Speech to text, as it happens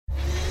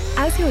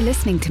As you're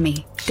listening to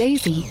me,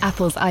 Daisy,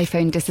 Apple's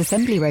iPhone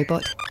disassembly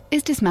robot,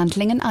 is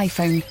dismantling an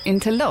iPhone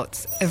into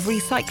lots of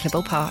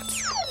recyclable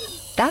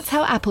parts. That's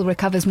how Apple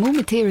recovers more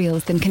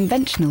materials than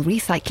conventional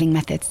recycling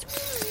methods.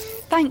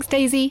 Thanks,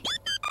 Daisy.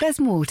 There's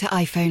more to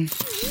iPhone.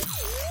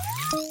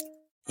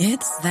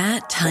 It's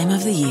that time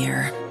of the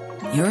year.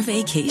 Your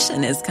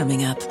vacation is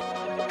coming up.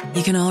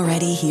 You can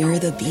already hear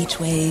the beach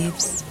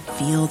waves,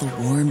 feel the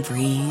warm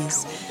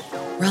breeze,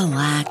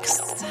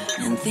 relax,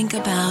 and think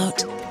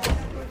about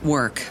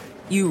work.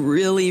 You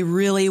really,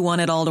 really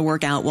want it all to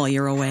work out while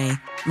you're away.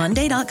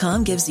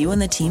 Monday.com gives you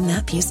and the team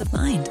that peace of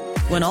mind.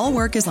 When all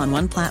work is on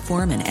one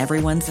platform and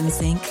everyone's in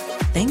sync,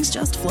 things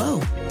just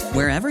flow.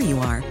 Wherever you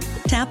are,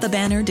 tap the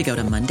banner to go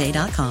to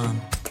Monday.com.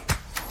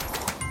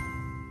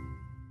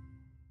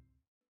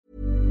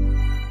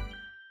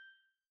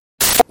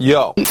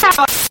 Yo,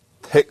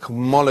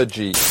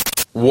 technology,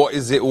 what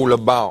is it all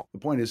about? The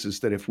point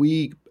is that if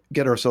we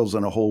get ourselves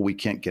in a hole we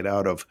can't get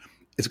out of,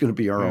 it's going to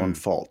be our own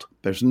fault.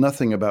 There's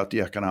nothing about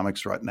the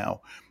economics right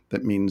now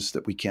that means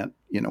that we can't,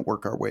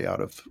 work our way out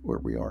of where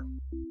we are.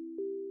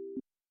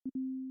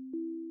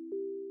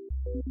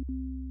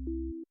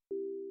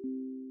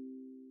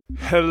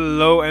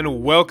 Hello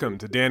and welcome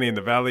to Danny in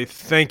the Valley.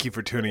 Thank you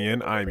for tuning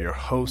in. I'm your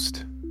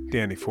host,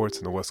 Danny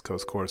Fortson, the West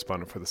Coast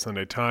correspondent for the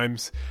Sunday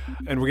Times.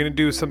 And we're going to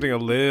do something a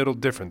little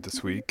different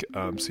this week.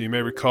 So you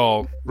may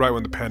recall, right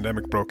when the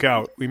pandemic broke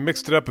out, we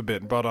mixed it up a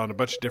bit and brought on a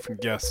bunch of different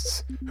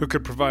guests who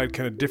could provide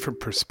kind of different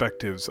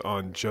perspectives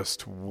on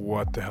just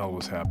what the hell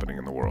was happening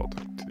in the world.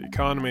 To the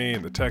economy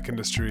and the tech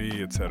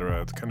industry,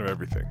 etc. It's kind of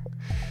everything.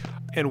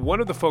 And one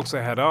of the folks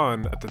I had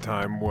on at the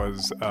time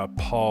was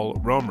Paul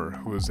Romer,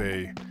 who was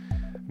a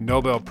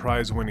Nobel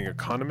Prize-winning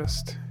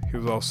economist. He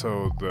was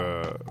also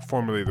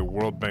formerly the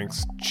World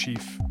Bank's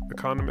chief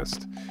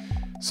economist.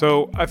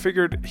 So I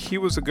figured he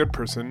was a good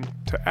person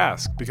to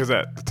ask because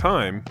at the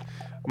time,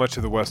 much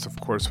of the West, of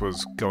course,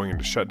 was going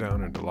into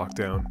shutdown, into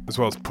lockdown, as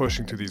well as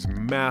pushing through these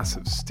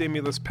massive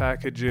stimulus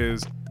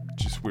packages.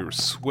 Just we were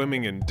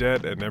swimming in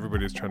debt and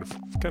everybody was kind of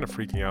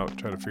freaking out,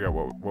 trying to figure out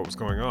what was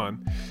going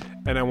on.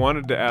 And I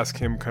wanted to ask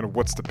him kind of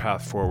what's the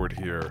path forward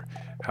here,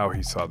 how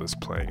he saw this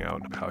playing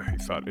out, how he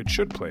thought it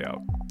should play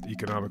out,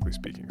 economically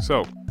speaking.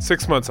 So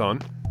 6 months on,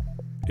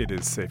 it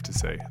is safe to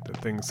say that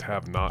things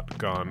have not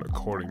gone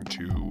according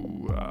to,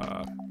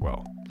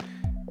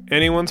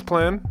 anyone's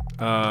plan.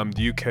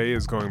 The UK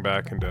is going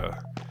back into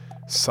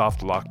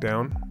soft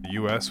lockdown. The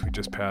US, we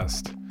just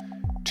passed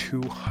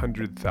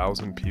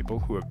 200,000 people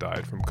who have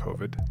died from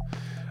COVID.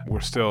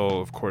 We're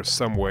still, of course,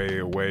 some way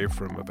away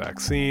from a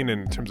vaccine.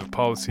 And in terms of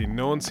policy,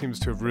 no one seems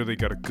to have really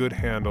got a good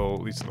handle,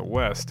 at least in the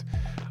West,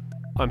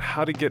 on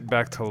how to get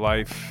back to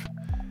life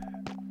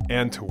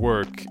and to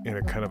work in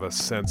a kind of a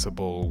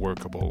sensible,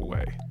 workable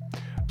way.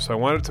 So I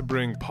wanted to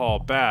bring Paul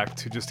back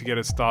to get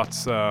his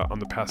thoughts on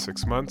the past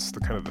 6 months,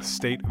 the kind of the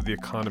state of the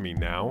economy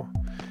now,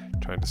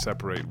 trying to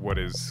separate what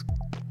is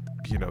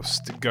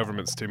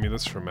government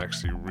stimulus from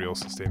actually real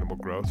sustainable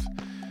growth,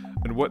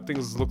 and what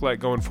things look like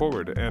going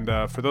forward. And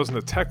for those in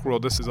the tech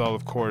world, this is all,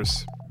 of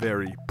course,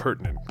 very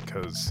pertinent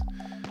because,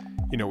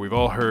 we've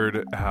all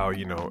heard how,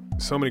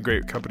 so many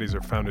great companies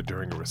are founded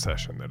during a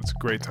recession, that it's a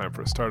great time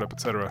for a startup,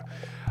 etc.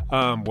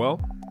 Well,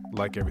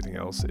 like everything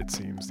else, it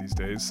seems these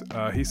days,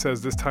 he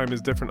says this time is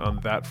different on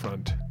that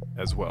front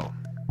as well.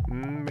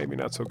 Maybe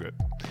not so good.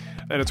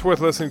 And it's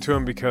worth listening to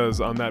him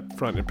because on that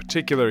front in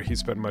particular, he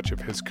spent much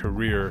of his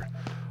career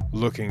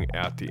looking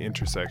at the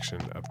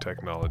intersection of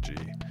technology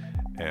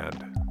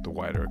and the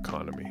wider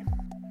economy.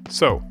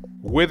 So,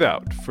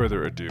 without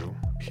further ado,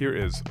 here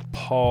is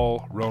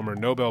Paul Romer,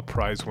 Nobel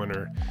Prize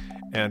winner,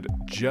 and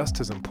just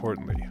as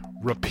importantly,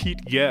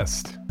 repeat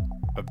guest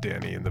of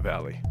Danny in the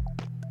Valley.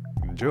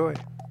 Enjoy.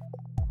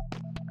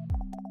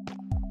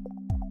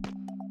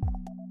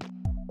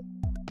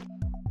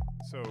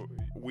 So,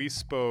 we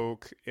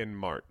spoke in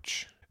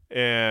March,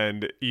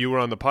 and you were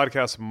on the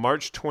podcast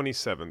March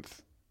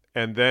 27th.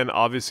 And then,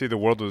 obviously, the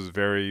world was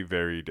very,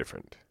 very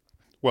different.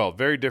 Well,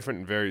 very different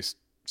and very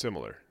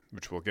similar,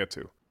 which we'll get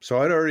to. So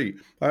I'd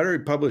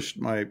already published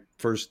my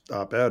first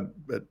op-ed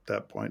at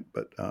that point,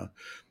 but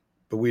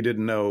we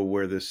didn't know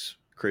where this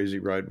crazy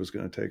ride was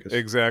going to take us.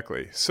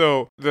 Exactly.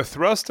 So the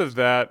thrust of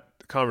that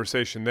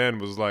conversation then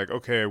was like,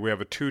 okay, we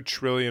have a $2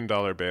 trillion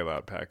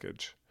bailout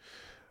package.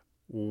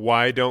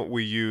 Why don't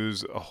we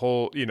use a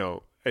whole,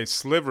 a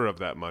sliver of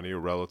that money, a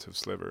relative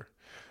sliver,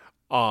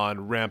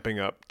 on ramping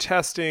up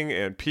testing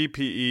and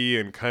PPE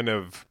and kind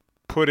of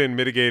put in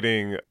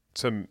mitigating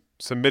some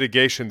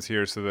mitigations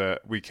here so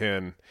that we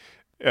can,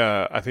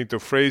 I think the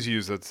phrase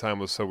used at the time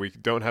was so we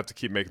don't have to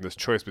keep making this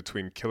choice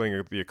between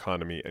killing the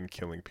economy and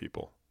killing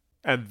people.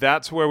 And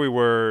that's where we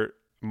were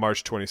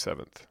March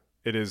 27th.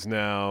 It is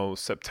now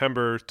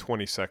September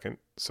 22nd,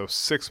 so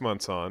 6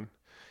 months on.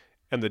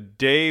 And the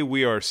day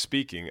we are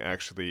speaking,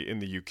 actually, in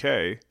the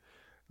UK,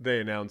 they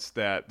announced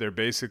that they're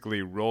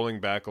basically rolling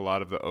back a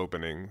lot of the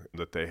opening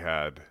that they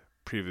had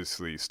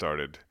previously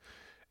started.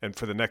 And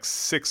for the next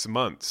 6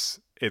 months,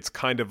 it's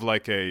kind of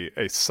like a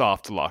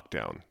soft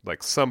lockdown.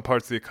 Like some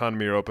parts of the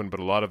economy are open,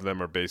 but a lot of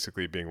them are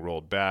basically being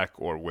rolled back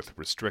or with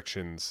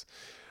restrictions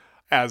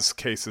as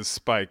cases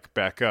spike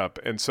back up.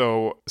 And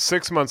so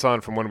 6 months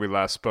on from when we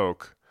last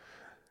spoke,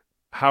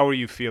 how are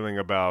you feeling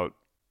about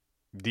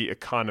the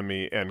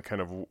economy and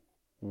kind of,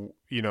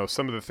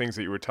 some of the things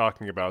that you were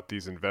talking about,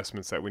 these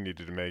investments that we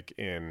needed to make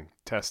in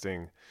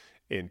testing,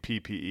 in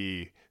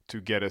PPE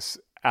to get us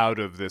out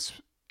of this,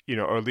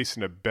 or at least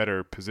in a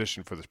better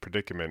position for this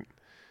predicament?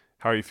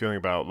 How are you feeling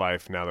about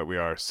life now that we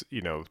are,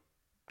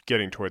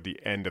 getting toward the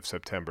end of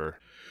September?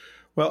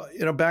 Well,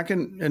 back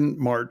in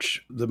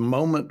March, the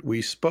moment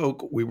we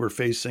spoke, we were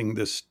facing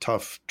this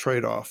tough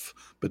trade-off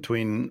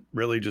between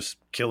really just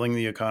killing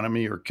the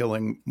economy or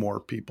killing more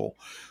people.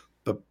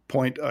 The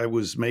point I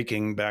was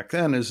making back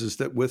then is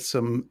that with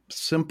some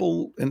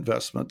simple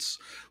investments,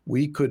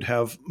 we could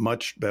have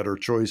much better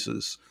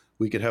choices.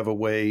 We could have a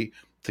way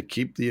to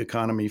keep the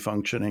economy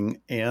functioning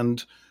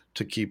and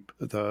to keep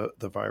the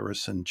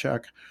virus in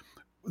check.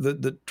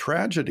 The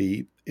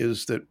tragedy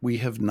is that we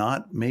have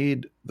not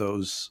made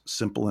those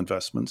simple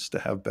investments to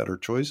have better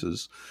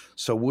choices.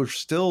 So we're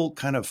still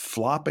kind of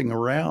flopping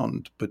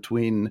around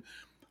between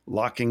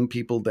locking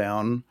people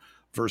down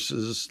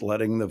versus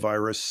letting the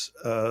virus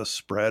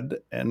spread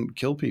and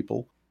kill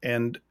people.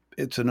 And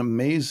it's an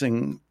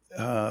amazing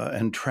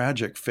and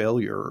tragic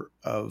failure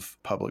of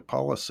public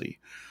policy.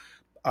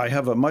 I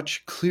have a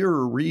much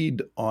clearer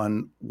read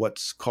on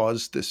what's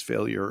caused this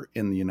failure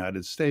in the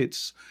United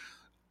States.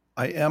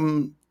 I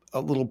am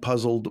a little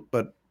puzzled,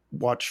 but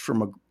watch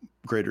from a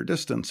greater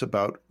distance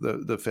about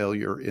the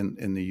failure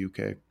in the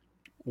UK.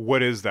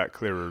 What is that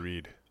clearer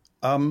read?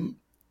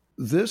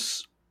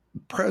 This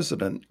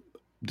president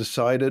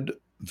decided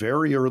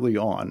very early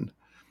on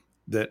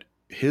that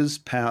his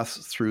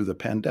path through the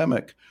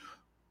pandemic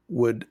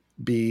would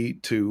be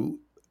to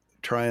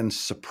try and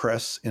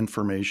suppress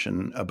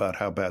information about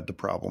how bad the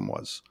problem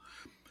was.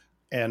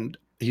 And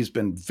he's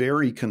been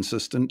very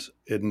consistent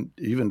and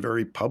even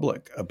very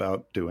public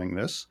about doing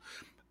this.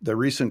 The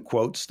recent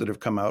quotes that have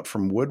come out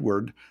from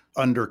Woodward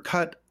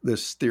undercut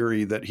this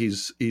theory that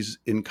he's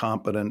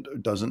incompetent,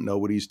 doesn't know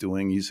what he's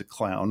doing, he's a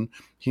clown.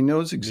 He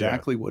knows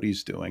exactly what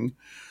he's doing.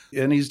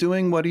 And he's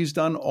doing what he's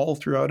done all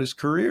throughout his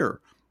career,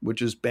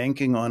 which is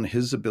banking on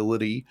his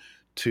ability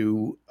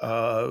to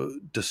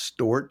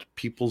distort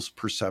people's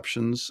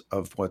perceptions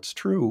of what's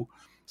true.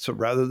 So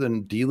rather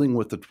than dealing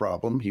with the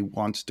problem, he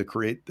wants to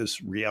create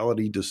this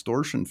reality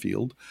distortion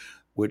field,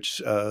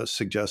 which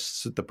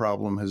suggests that the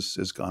problem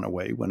has gone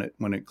away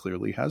when it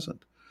clearly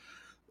hasn't.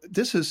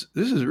 This is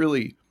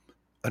really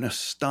an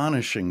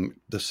astonishing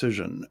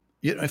decision.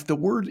 If the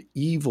word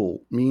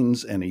evil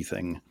means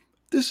anything,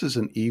 this is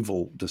an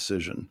evil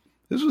decision.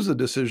 This was a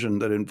decision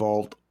that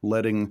involved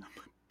letting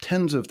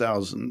tens of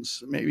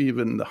thousands, maybe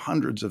even the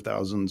hundreds of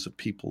thousands of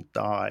people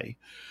die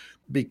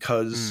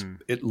because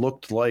it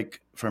looked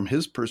like, from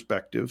his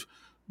perspective,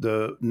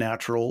 the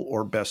natural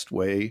or best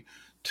way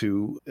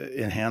to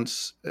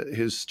enhance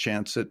his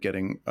chance at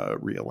getting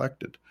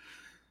reelected.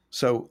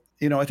 So,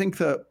 I think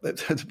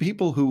the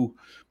people who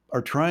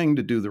are trying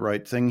to do the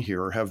right thing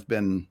here have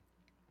been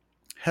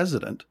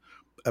hesitant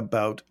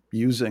about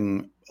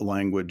using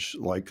language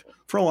like,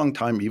 for a long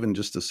time, even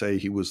just to say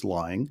he was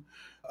lying.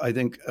 I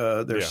think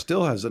they're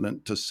still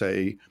hesitant to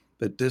say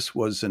that this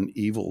was an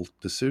evil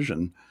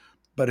decision.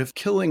 But if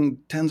killing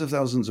tens of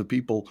thousands of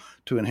people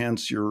to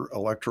enhance your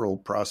electoral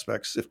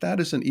prospects, if that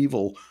isn't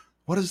evil,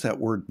 what does that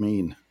word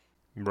mean?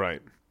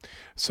 Right.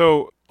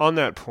 So on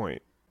that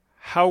point,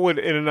 how would,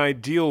 in an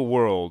ideal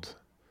world,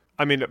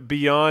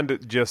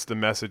 beyond just the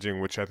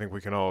messaging, which I think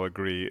we can all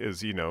agree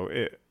is,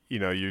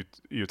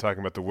 you're talking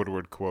about the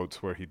Woodward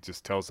quotes where he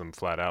just tells them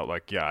flat out,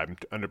 like, yeah, I'm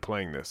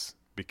underplaying this.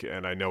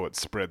 And I know it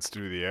spreads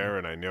through the air,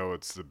 and I know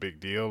it's a big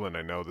deal, and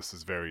I know this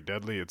is very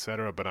deadly,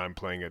 etc., but I'm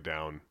playing it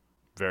down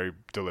very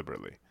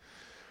deliberately.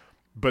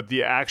 But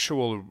the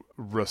actual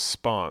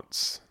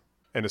response,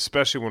 and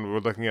especially when we're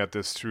looking at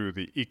this through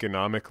the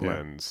economic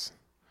lens,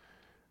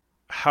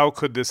 how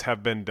could this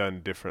have been done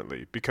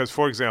differently? Because,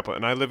 for example,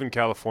 and I live in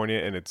California,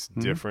 and it's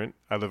different.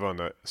 I live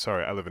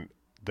in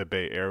the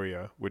Bay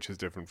Area, which is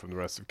different from the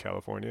rest of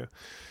California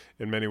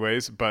in many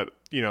ways. But,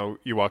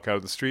 you walk out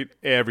of the street,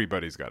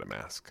 everybody's got a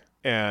mask.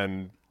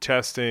 And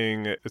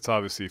testing, it's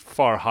obviously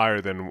far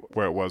higher than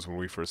where it was when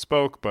we first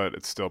spoke, but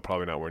it's still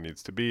probably not where it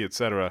needs to be, et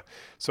cetera.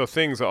 So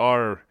things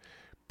are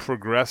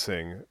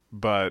progressing,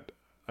 but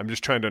I'm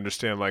just trying to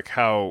understand, like,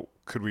 how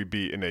could we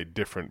be in a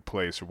different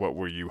place, or what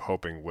were you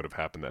hoping would have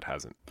happened that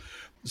hasn't?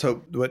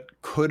 So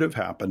what could have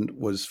happened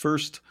was,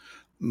 first,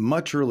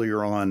 much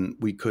earlier on,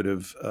 we could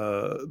have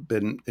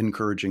been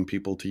encouraging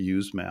people to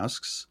use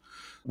masks.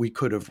 We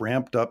could have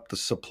ramped up the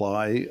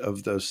supply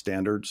of the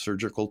standard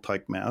surgical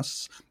type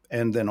masks,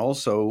 and then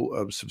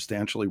also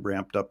substantially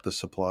ramped up the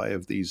supply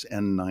of these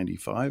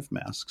N95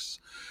 masks.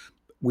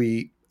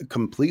 We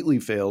completely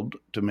failed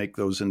to make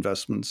those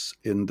investments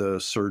in the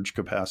surge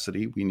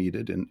capacity we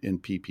needed in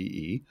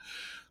PPE.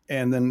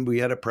 And then we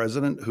had a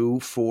president who,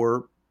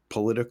 for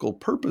political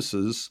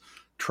purposes,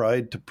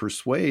 tried to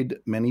persuade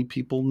many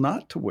people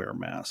not to wear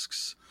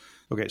masks.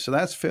 Okay, so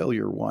that's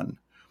failure one.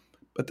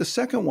 But the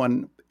second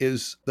one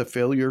is the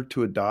failure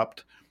to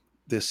adopt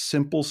this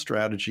simple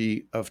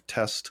strategy of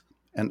test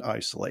and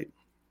isolate.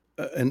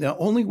 And the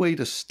only way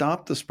to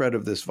stop the spread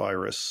of this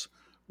virus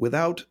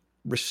without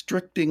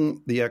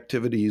restricting the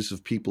activities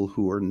of people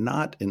who are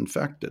not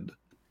infected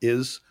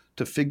is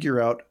to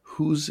figure out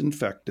who's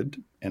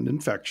infected and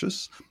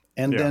infectious,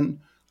 and then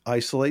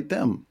isolate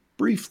them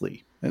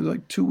briefly,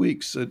 like 2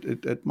 weeks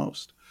at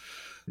most.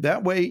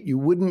 That way, you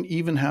wouldn't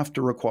even have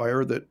to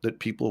require that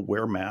people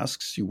wear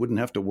masks. You wouldn't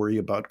have to worry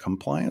about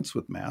compliance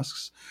with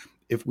masks.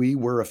 If we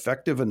were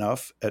effective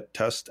enough at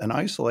test and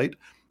isolate,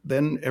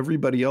 then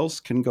everybody else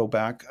can go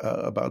back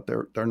about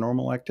their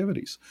normal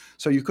activities.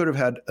 So you could have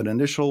had an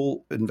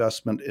initial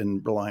investment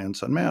in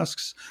reliance on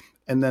masks,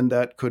 and then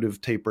that could have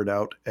tapered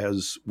out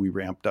as we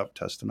ramped up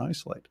test and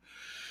isolate.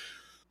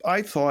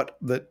 I thought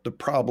that the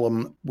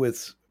problem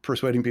with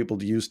persuading people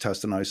to use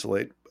test and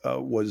isolate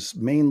was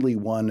mainly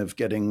one of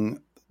getting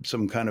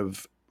some kind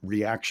of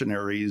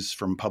reactionaries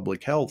from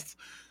public health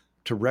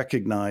to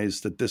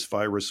recognize that this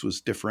virus was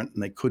different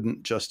and they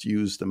couldn't just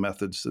use the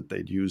methods that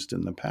they'd used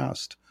in the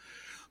past.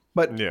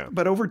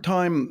 But over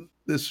time,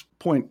 this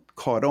point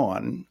caught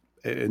on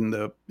in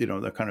the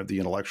kind of the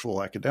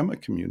intellectual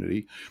academic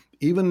community.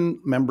 Even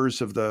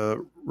members of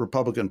the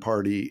Republican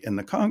Party in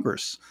the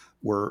Congress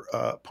were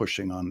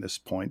pushing on this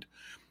point.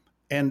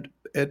 And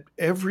at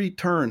every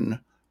turn,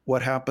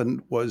 what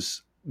happened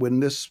was when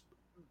this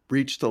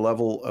reached the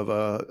level of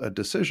a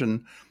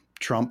decision,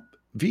 Trump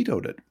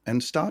vetoed it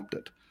and stopped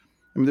it.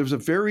 I mean, there was a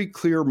very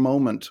clear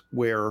moment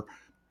where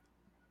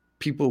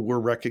people were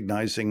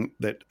recognizing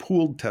that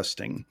pooled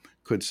testing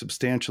could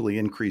substantially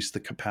increase the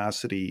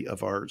capacity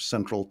of our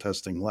central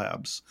testing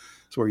labs.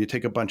 So where you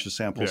take a bunch of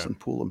samples and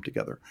pool them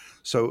together.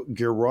 So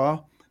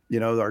Giroir,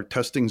 our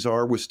testing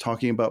czar, was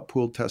talking about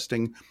pooled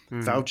testing.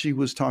 Mm-hmm. Fauci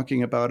was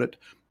talking about it.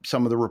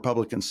 Some of the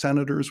Republican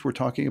senators were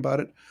talking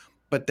about it.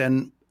 But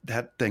then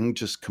that thing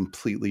just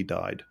completely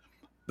died.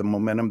 The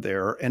momentum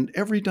there. And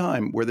every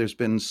time where there's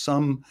been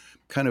some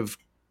kind of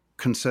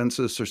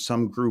consensus or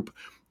some group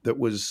that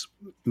was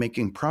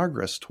making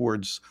progress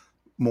towards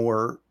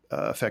more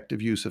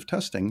effective use of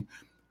testing,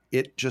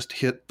 it just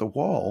hit the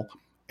wall.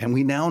 And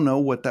we now know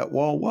what that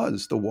wall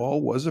was. The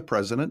wall was a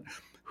president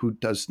who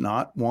does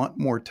not want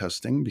more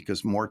testing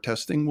because more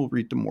testing will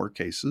lead to more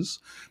cases.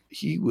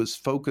 He was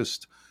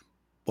focused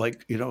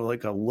like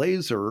a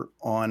laser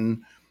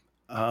on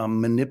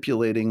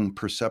manipulating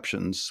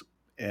perceptions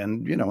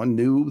and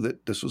knew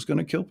that this was going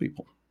to kill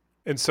people.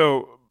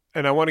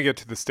 And I want to get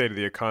to the state of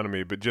the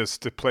economy, but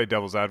just to play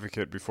devil's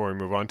advocate before we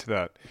move on to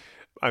that,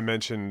 I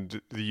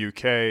mentioned the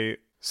UK.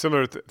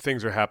 Similar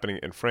things are happening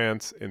in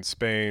France, in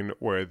Spain,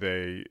 where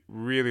they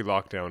really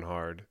locked down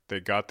hard. They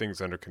got things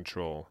under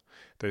control.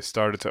 They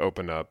started to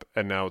open up,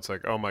 and now it's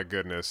like, oh my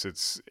goodness,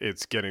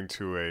 it's getting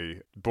to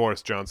a,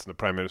 Boris Johnson, the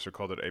prime minister,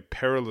 called it a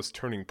perilous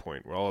turning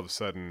point, where all of a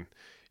sudden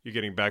you're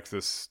getting back to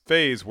this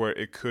phase where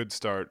it could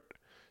start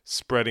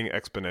spreading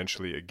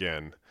exponentially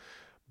again.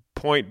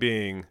 Point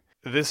being,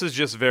 this is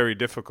just very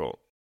difficult.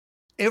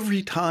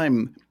 Every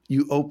time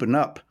you open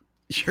up,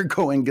 you're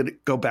going to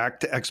go back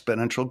to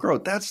exponential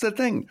growth. That's the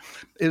thing,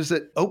 is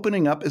that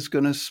opening up is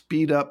going to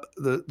speed up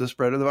the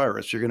spread of the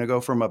virus. You're going to go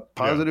from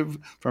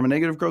from a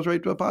negative growth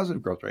rate to a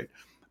positive growth rate.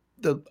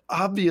 The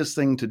obvious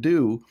thing to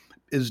do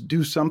is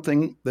do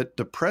something that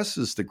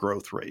depresses the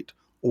growth rate,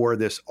 or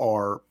this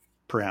R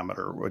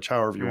parameter, which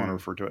however you want to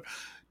refer to it.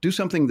 Do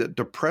something that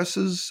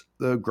depresses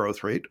the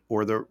growth rate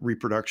or the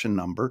reproduction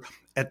number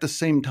at the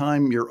same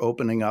time you're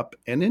opening up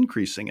and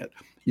increasing it.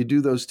 You do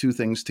those two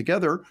things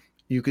together,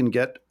 you can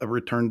get a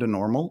return to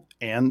normal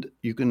and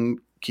you can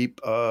keep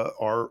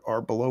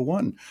R below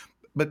 1.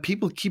 But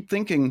people keep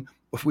thinking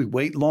if we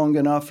wait long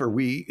enough or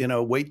we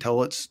wait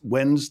till it's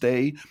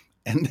Wednesday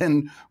and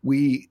then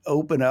we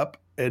open up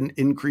and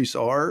increase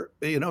R,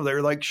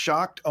 they're like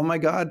shocked. Oh my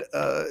God,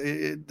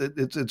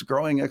 it's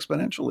growing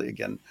exponentially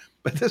again.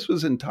 But this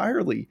was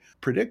entirely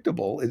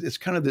predictable. It's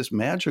kind of this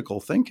magical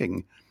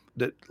thinking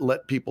that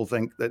let people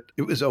think that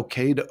it was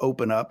okay to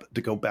open up,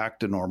 to go back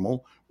to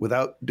normal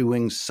without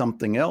doing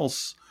something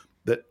else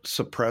that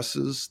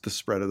suppresses the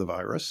spread of the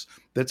virus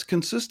that's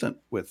consistent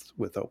with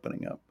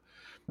opening up.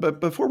 But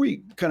before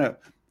we kind of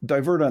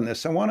divert on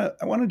this, I want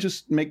to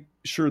just make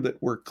sure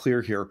that we're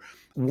clear here.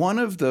 One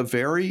of the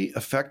very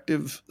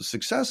effective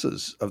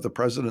successes of the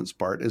president's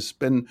part has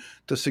been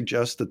to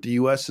suggest that the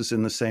U.S. is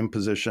in the same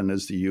position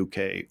as the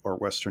UK or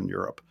Western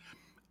Europe.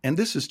 And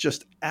this is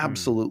just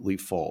absolutely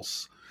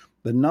false.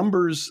 The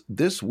numbers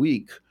this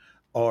week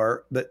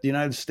are that the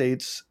United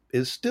States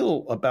is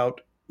still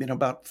about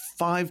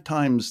 5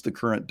 times the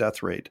current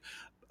death rate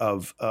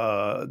of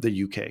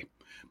the UK.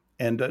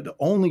 and the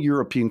only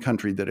European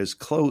country that is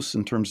close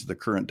in terms of the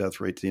current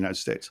death rate to the United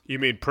States. You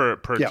mean per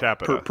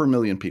capita? Per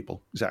million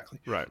people, exactly.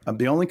 Right.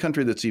 The only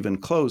country that's even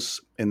close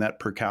in that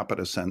per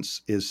capita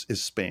sense is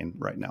Spain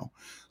right now.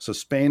 So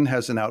Spain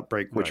has an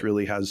outbreak which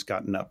really has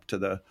gotten up to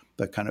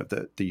the kind of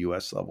the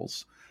U.S.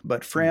 levels.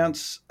 But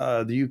France,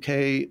 the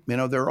UK,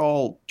 they're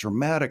all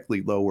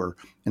dramatically lower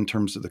in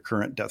terms of the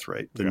current death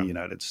rate than the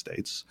United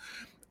States.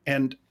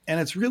 And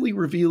it's really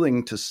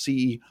revealing to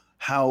see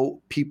how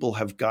people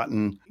have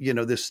gotten,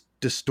 this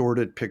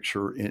distorted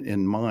picture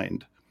in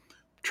mind.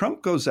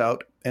 Trump goes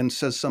out and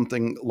says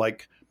something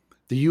like,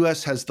 the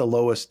U.S. has the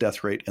lowest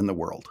death rate in the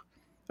world.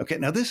 Okay,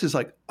 now this is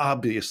like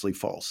obviously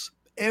false.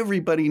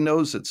 Everybody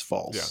knows it's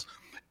false. Yeah.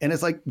 And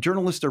it's like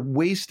journalists are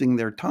wasting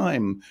their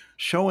time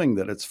showing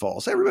that it's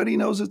false. Everybody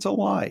knows it's a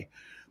lie.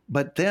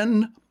 But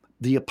then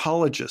the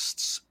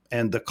apologists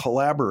and the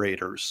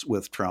collaborators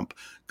with Trump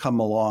come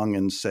along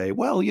and say,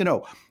 well,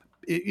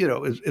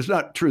 it's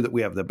not true that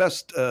we have the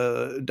best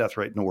death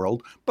rate in the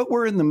world, but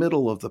we're in the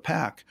middle of the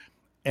pack.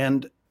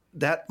 And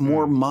that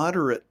more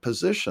moderate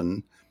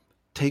position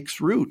takes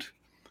root.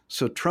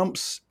 So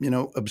Trump's,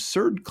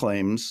 absurd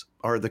claims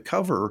are the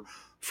cover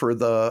for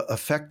the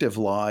effective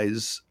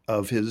lies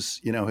of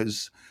his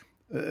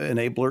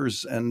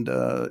enablers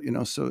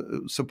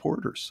and,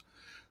 supporters.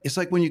 It's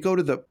like when you go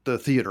to the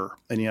theater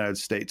in the United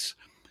States,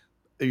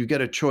 you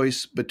get a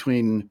choice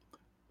between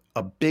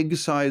a big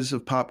size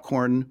of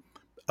popcorn,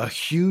 a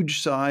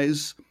huge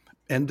size,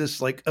 and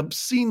this like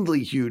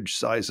obscenely huge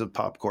size of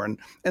popcorn.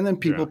 And then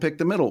people pick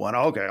the middle one.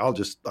 Okay, I'll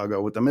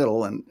go with the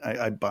middle, and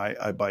I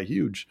buy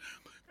huge.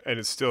 And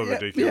it's still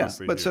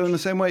ridiculously But huge. So in the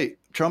same way,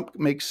 Trump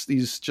makes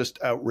these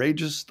just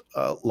outrageous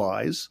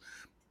lies.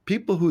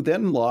 People who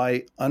then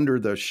lie under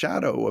the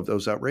shadow of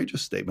those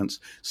outrageous statements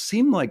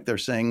seem like they're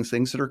saying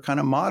things that are kind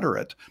of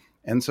moderate.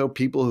 And so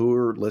people who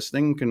are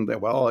listening can,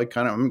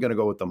 I'm going to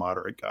go with the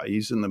moderate guy.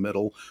 He's in the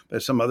middle.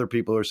 But some other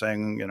people are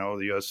saying,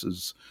 the U.S.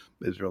 is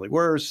really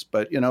worse,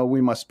 but, we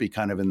must be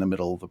kind of in the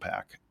middle of the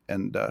pack.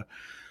 And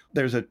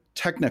there's a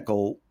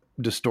technical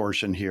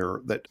distortion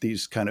here that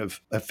these kind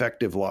of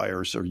effective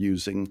liars are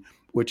using,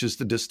 which is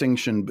the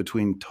distinction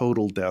between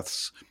total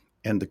deaths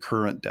and the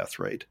current death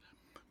rate.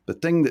 The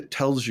thing that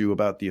tells you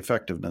about the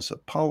effectiveness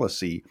of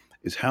policy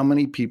is how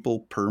many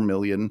people per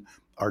million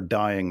are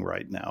dying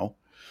right now.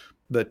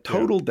 The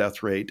total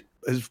death rate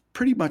is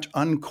pretty much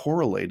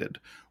uncorrelated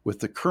with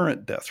the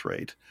current death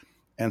rate.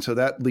 And so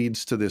that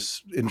leads to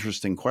this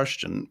interesting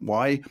question.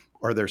 Why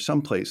are there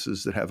some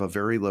places that have a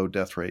very low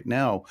death rate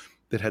now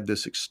that had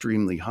this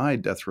extremely high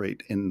death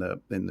rate in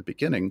the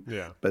beginning?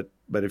 Yeah. But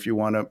if you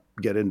want to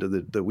get into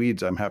the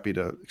weeds, I'm happy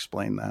to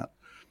explain that.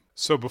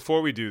 So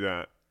before we do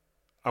that,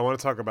 I want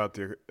to talk about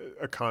the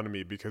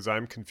economy because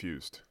I'm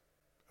confused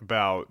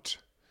about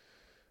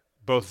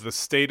both the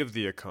state of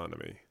the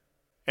economy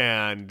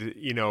and,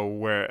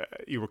 where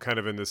you were kind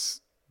of in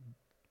this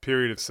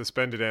period of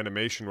suspended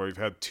animation where you've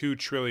had $2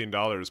 trillion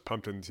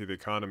pumped into the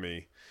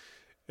economy.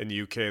 In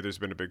the UK, there's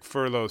been a big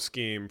furlough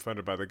scheme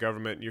funded by the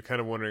government. You're kind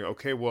of wondering,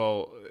 okay,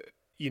 well,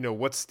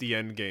 what's the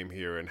end game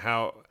here? And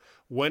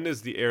when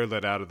is the air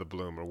let out of the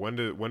balloon, or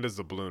when does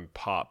the balloon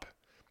pop?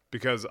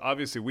 Because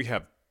obviously we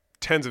have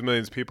tens of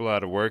millions of people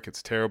out of work.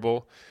 It's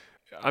terrible.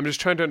 I'm just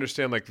trying to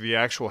understand the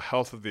actual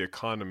health of the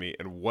economy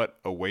and what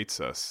awaits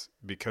us,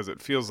 because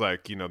it feels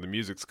like, the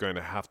music's going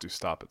to have to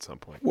stop at some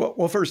point.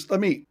 Well, first, let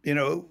me,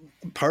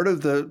 part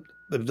of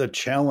the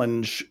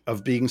challenge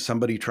of being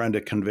somebody trying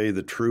to convey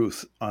the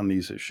truth on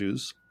these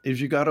issues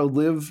is you got to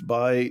live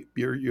by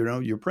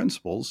your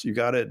principles. You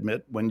got to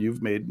admit when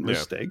you've made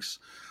mistakes.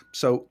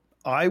 So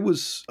I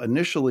was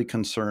initially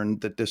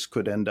concerned that this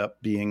could end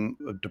up being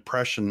a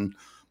depression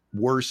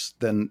worse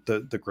than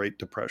the Great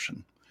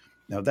Depression.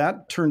 Now,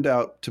 that turned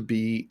out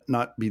to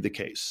not be the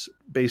case.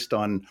 Based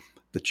on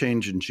the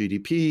change in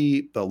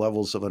GDP, the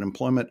levels of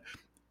unemployment,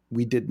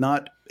 we did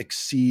not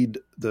exceed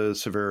the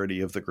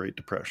severity of the Great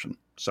Depression.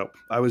 So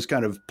I was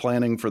kind of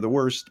planning for the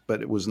worst,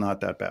 but it was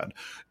not that bad.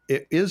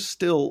 It is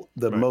still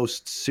the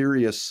most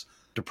serious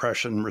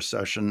depression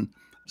recession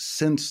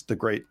since the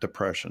Great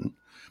Depression.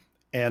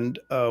 And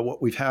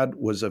what we've had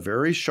was a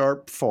very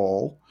sharp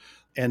fall.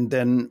 And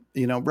then,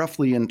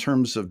 roughly in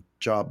terms of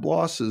job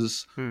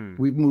losses,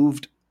 we've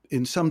moved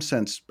in some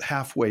sense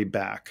halfway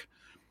back.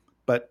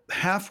 But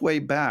halfway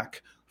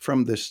back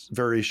from this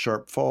very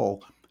sharp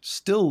fall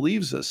still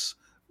leaves us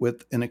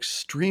with an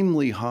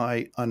extremely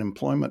high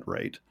unemployment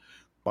rate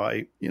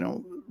by,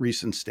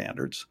 recent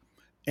standards.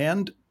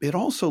 And it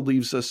also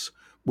leaves us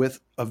with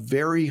a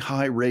very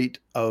high rate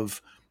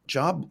of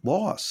job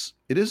loss.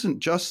 It isn't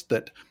just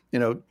that,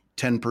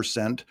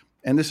 10%,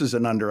 and this is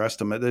an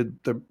underestimate.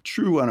 The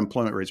true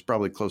unemployment rate is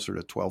probably closer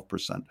to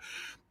 12%.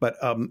 But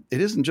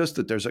it isn't just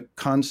that there's a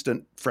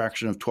constant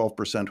fraction of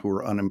 12% who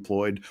are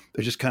unemployed.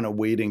 They're just kind of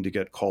waiting to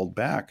get called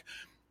back.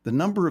 The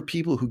number of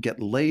people who get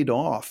laid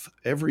off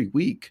every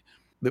week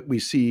that we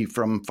see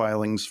from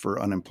filings for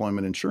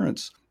unemployment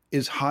insurance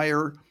is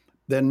higher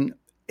than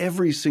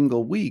every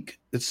single week.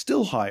 It's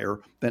still higher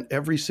than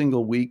every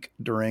single week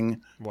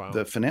during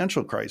the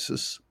financial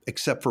crisis,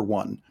 except for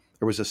one.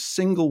 There was a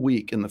single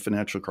week in the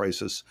financial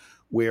crisis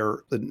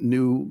where the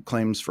new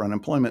claims for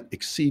unemployment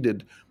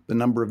exceeded the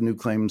number of new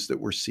claims that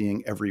we're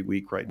seeing every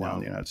week right now in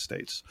the United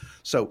States.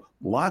 So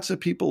lots of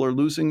people are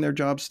losing their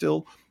jobs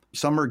still.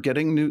 Some are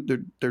getting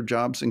their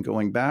jobs and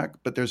going back,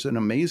 but there's an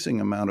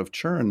amazing amount of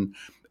churn.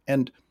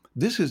 And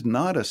this is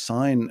not a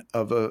sign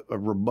of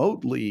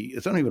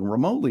it's not even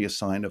remotely a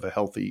sign of a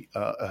healthy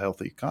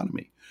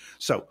economy.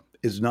 So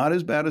it's not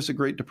as bad as the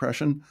Great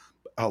Depression.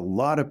 A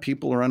lot of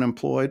people are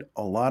unemployed.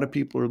 A lot of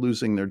people are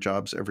losing their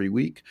jobs every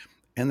week.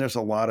 And there's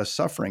a lot of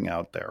suffering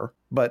out there.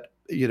 But,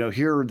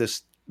 here,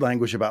 this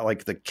language about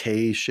like the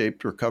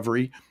K-shaped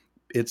recovery,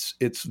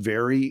 it's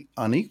very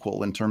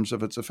unequal in terms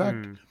of its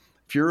effect.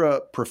 If you're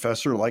a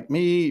professor like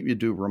me, you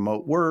do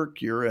remote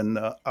work, you're in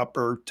the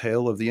upper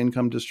tail of the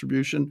income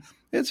distribution,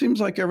 it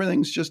seems like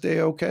everything's just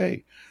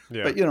A-okay.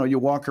 Yeah. But, you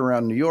walk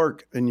around New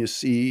York and you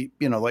see,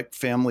 like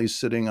families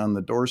sitting on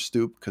the door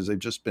stoop because they've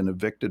just been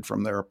evicted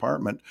from their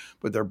apartment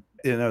with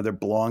their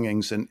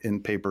belongings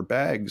in paper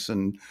bags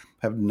and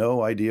have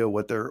no idea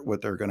what they're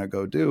going to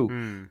go do.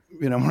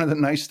 One of the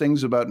nice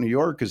things about New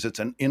York is it's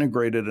an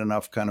integrated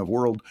enough kind of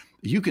world.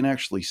 You can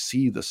actually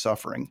see the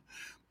suffering.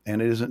 And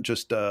it isn't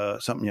just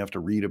something you have to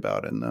read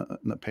about in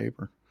the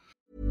paper.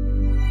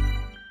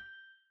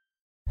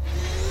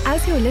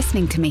 As you're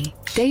listening to me,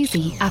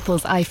 Daisy,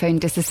 Apple's iPhone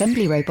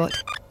disassembly robot,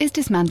 is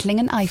dismantling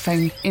an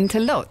iPhone into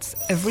lots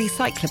of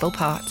recyclable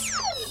parts.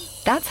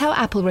 That's how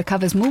Apple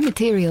recovers more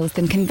materials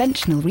than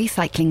conventional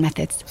recycling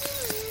methods.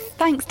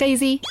 Thanks,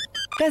 Daisy.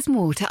 There's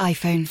more to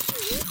iPhone.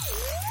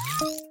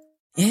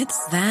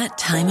 It's that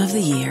time of the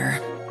year.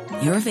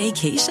 Your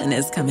vacation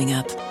is coming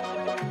up.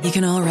 You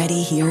can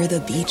already hear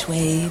the beach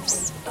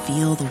waves,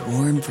 feel the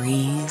warm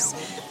breeze,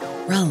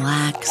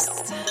 relax,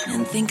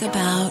 and think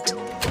about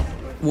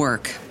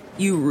work.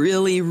 You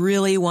really,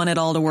 really want it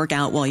all to work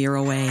out while you're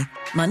away.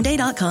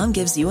 Monday.com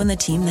gives you and the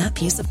team that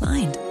peace of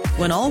mind.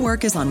 When all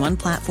work is on one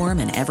platform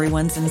and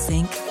everyone's in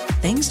sync,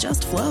 things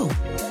just flow.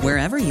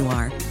 Wherever you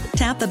are,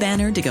 tap the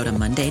banner to go to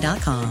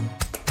Monday.com.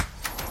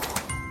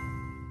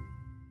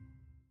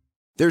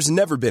 There's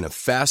never been a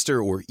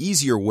faster or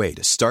easier way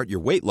to start your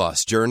weight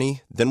loss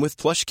journey than with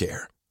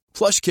PlushCare.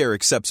 PlushCare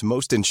accepts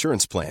most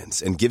insurance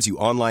plans and gives you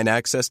online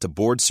access to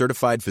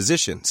board-certified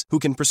physicians who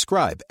can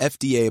prescribe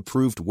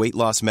FDA-approved weight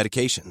loss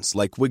medications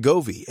like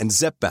Wegovy and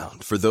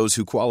Zepbound for those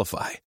who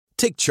qualify.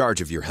 Take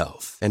charge of your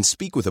health and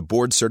speak with a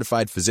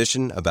board-certified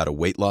physician about a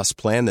weight loss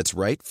plan that's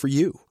right for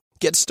you.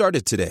 Get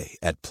started today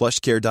at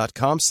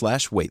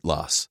plushcare.com/weight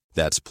loss.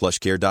 That's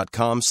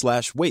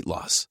plushcare.com/weight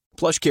loss.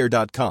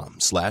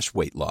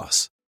 plushcare.com/weight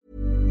loss.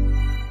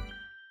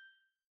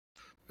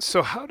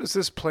 So how does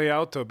this play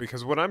out, though?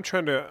 Because what I'm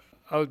trying to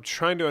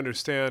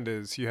understand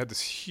is you had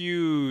this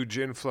huge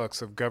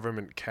influx of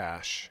government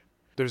cash.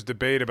 There's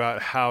debate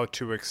about how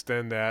to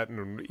extend that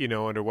and,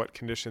 under what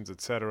conditions, et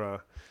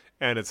cetera.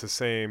 And it's the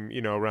same,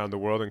 around the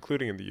world,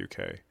 including in the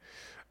UK.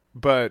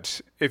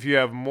 But if you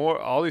have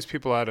all these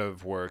people out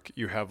of work,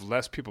 you have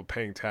less people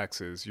paying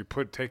taxes, you're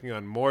taking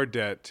on more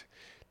debt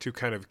to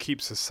kind of keep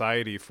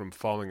society from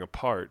falling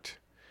apart.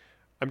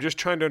 I'm just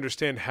trying to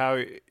understand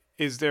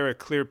is there a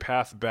clear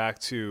path back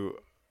to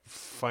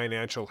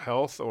financial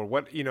health, or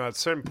what, at a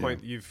certain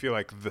point you feel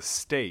like the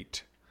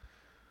state,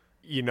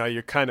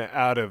 you're kind of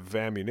out of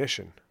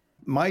ammunition.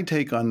 My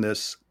take on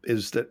this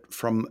is that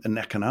from an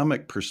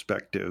economic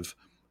perspective,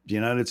 the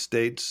United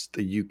States,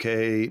 the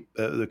UK,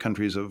 the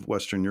countries of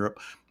Western Europe,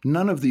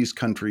 none of these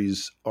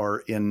countries are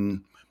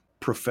in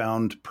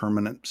profound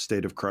permanent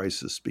state of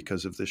crisis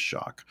because of this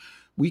shock.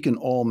 We can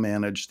all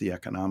manage the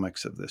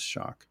economics of this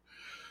shock.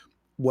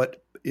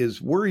 What is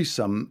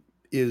worrisome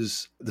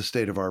is the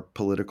state of our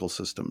political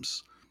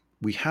systems.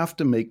 We have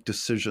to make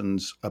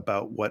decisions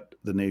about what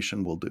the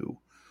nation will do,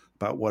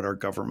 about what our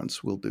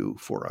governments will do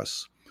for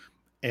us.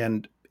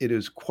 And it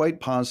is quite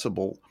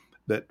possible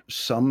that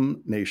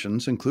some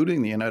nations,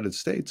 including the United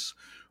States,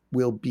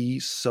 will be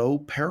so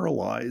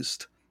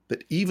paralyzed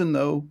that even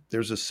though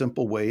there's a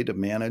simple way to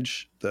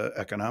manage the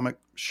economic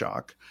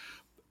shock,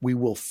 we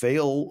will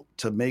fail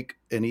to make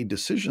any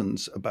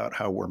decisions about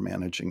how we're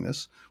managing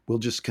this. We'll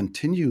just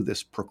continue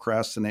this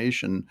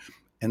procrastination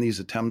and these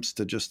attempts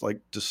to just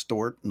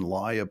distort and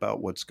lie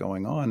about what's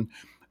going on.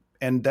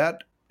 And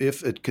that,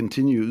 if it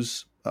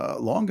continues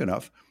long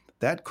enough,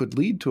 that could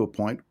lead to a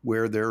point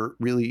where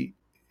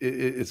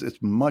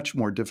it's much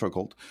more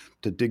difficult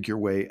to dig your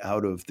way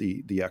out of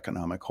the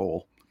economic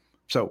hole.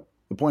 So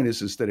the point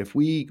is that if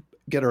we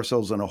get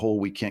ourselves in a hole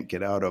we can't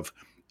get out of,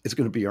 it's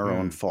going to be our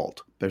own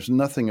fault. There's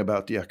nothing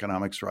about the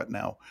economics right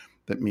now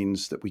that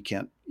means that we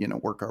can't,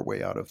 work our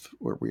way out of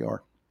where we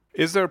are.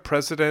 Is there a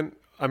precedent?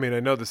 I mean,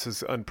 I know this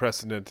is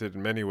unprecedented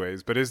in many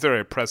ways, but is there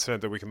a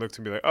precedent that we can look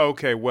to and be like, oh,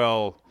 okay,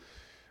 well,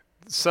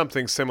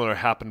 something similar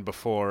happened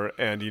before,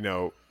 and,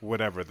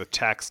 whatever, the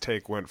tax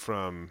take went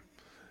from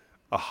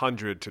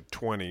 100 to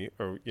 20,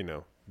 or,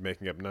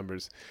 making up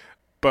numbers.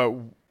 But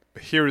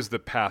here is the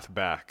path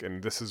back,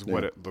 and this is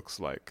what it looks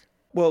like.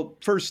 Well,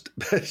 first,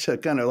 to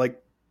kind of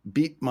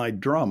beat my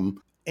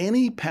drum,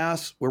 any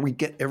path where we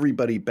get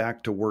everybody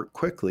back to work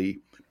quickly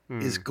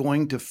is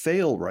going to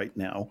fail right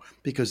now,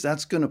 because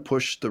that's going to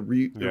push the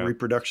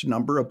reproduction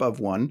number above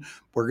 1.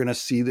 We're going to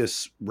see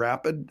this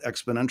rapid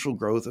exponential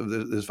growth of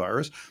this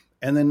virus.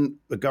 And then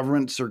the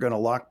governments are going to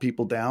lock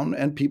people down,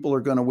 and people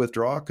are going to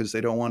withdraw because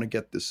they don't want to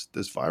get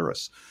this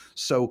virus.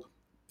 So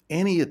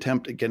any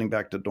attempt at getting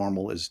back to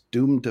normal is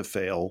doomed to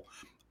fail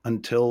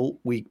until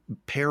we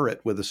pair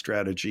it with a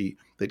strategy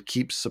that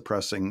keeps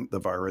suppressing the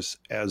virus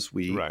as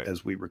we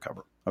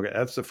recover. Okay,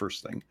 that's the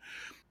first thing.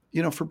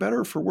 For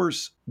better or for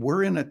worse,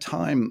 we're in a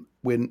time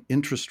when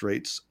interest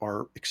rates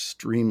are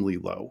extremely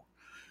low,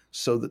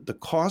 so that the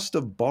cost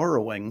of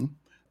borrowing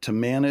to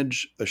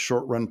manage a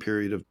short-run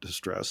period of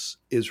distress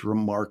is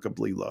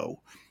remarkably low.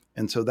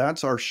 And so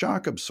that's our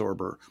shock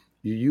absorber.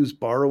 You use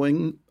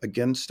borrowing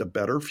against a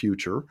better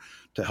future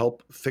to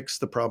help fix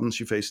the problems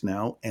you face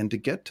now and to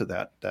get to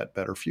that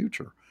better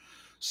future.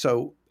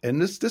 So,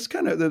 and this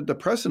kind of, the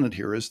precedent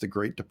here is the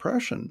Great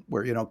Depression,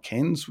 where,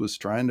 Keynes was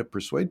trying to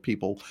persuade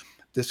people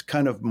this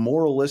kind of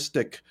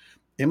moralistic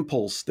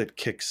impulse that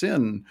kicks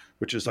in,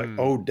 which is like,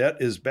 oh, debt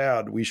is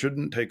bad, we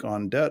shouldn't take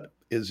on debt,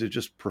 is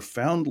just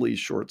profoundly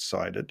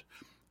short-sighted.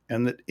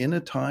 And that in a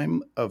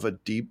time of a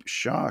deep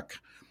shock,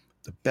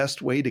 the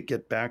best way to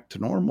get back to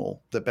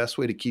normal, the best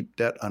way to keep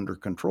debt under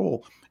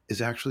control,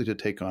 is actually to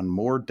take on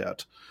more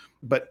debt.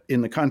 But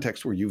in the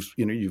context where you've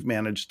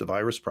managed the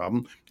virus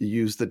problem, you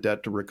use the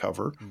debt to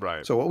recover.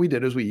 Right. So what we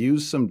did is we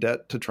used some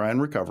debt to try and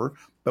recover,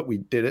 but we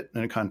did it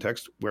in a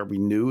context where we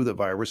knew the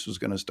virus was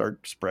going to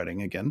start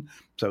spreading again.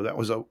 So that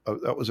was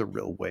a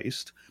real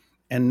waste.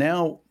 And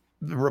now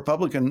the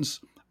Republicans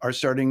are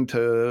starting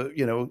to,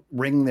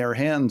 wring their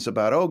hands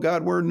about, oh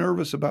God, we're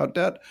nervous about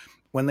debt,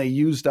 when they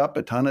used up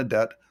a ton of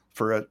debt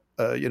for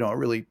a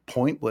really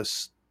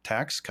pointless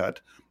tax cut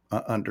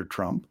under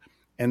Trump,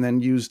 and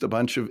then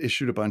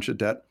issued a bunch of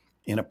debt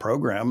in a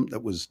program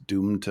that was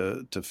doomed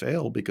to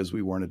fail because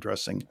we weren't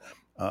addressing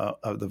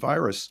the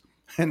virus.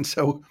 And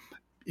so,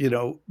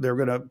 they're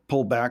going to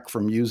pull back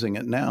from using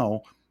it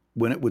now,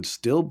 when it would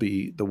still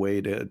be the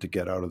way to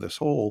get out of this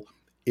hole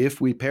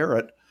if we pair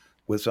it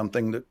with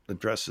something that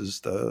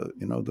addresses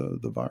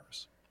the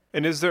virus.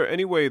 And is there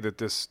any way that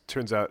this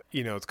turns out,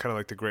 it's kind of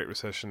like the Great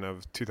Recession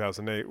of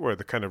 2008, where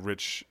the kind of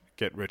rich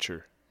get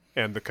richer,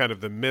 and the kind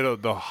of the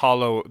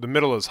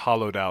middle is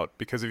hollowed out?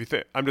 Because if you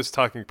think, I'm just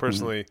talking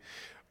personally,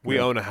 we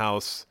own a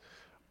house,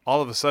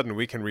 all of a sudden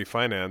we can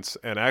refinance,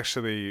 and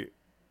actually,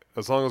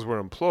 as long as we're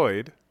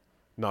employed,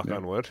 knock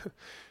on wood,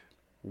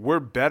 we're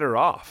better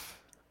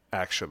off,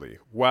 actually.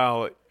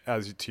 While,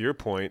 as to your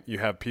point, you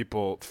have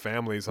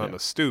families on the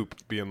stoop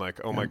being like,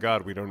 oh my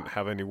God, we don't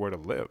have anywhere to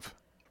live.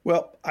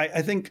 Well,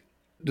 I think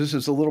this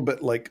is a little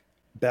bit like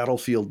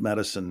battlefield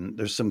medicine.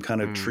 There's some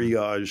kind of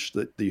triage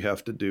that you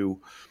have to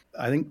do.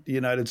 I think the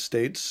United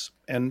States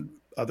and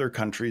other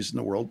countries in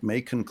the world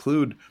may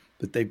conclude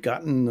that they've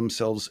gotten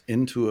themselves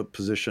into a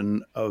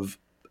position of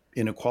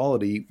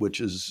inequality, which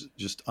is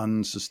just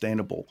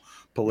unsustainable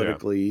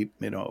politically,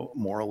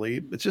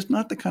 morally. It's just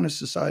not the kind of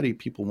society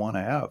people want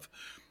to have.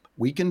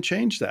 We can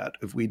change that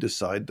if we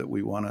decide that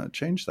we want to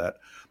change that.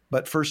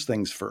 But first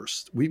things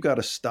first, we've got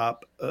to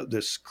stop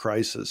this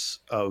crisis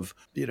of,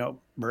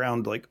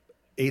 around like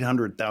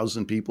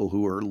 800,000 people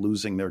who are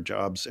losing their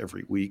jobs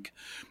every week.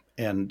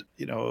 And,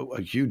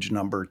 a huge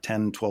number,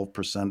 10,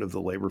 12% of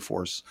the labor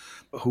force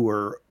who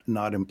are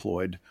not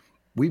employed.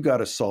 We've got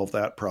to solve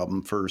that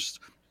problem first.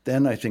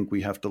 Then I think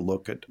we have to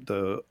look at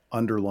the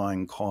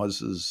underlying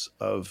causes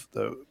of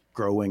the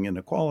growing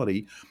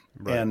inequality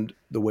and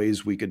the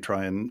ways we could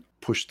try and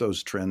push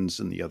those trends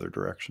in the other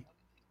direction.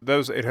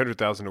 Those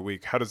 800,000 a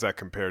week, how does that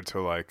compare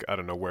to, like, I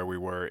don't know, where we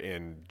were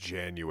in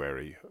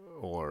January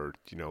or,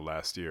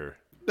 last year?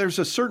 There's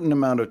a certain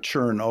amount of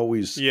churn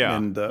always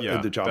in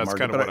the job that's market.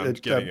 Kind of what I'm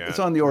getting at. It's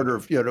on the order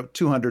of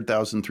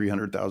 200,000,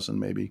 300,000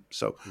 maybe.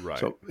 So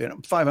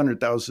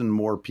 500,000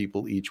 more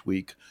people each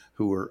week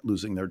who are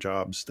losing their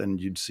jobs than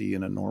you'd see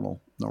in a normal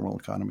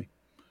economy.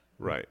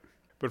 Right.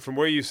 But from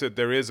where you said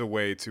there is a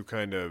way to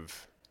kind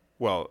of,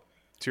 well,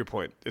 to your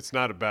point, it's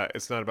not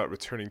about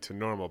returning to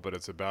normal, but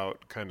it's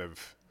about kind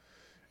of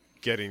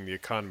getting the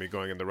economy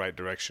going in the right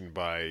direction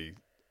by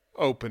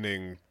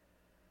opening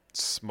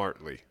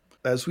smartly.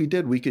 As we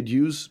did, we could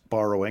use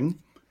borrowing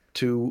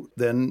to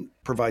then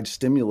provide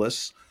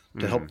stimulus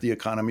to help the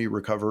economy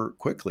recover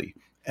quickly.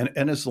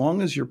 And as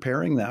long as you're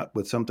pairing that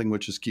with something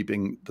which is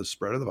keeping the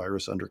spread of the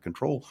virus under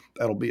control,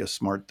 that'll be a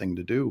smart thing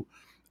to do.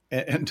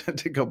 And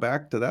to go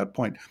back to that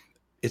point,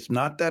 it's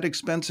not that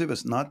expensive.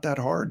 It's not that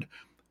hard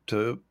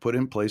to put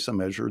in place a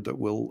measure that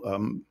will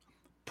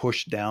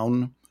push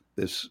down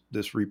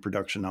this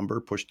reproduction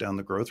number, push down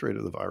the growth rate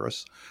of the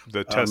virus.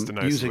 The test and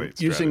isolate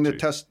using the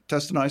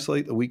test and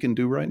isolate that we can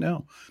do right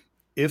now.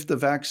 If the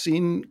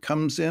vaccine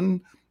comes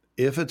in,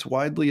 if it's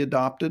widely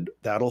adopted,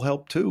 that'll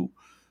help too.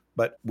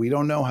 But we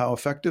don't know how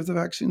effective the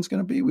vaccine is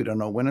going to be. We don't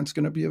know when it's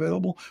going to be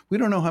available. We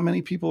don't know how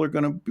many people are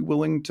going to be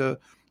willing to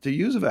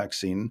use a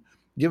vaccine,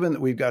 given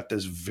that we've got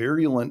this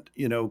virulent,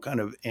 kind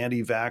of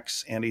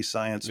anti-vax,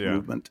 anti-science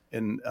movement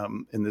in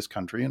this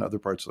country and other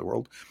parts of the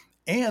world.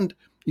 And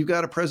you've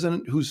got a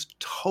president who's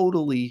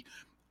totally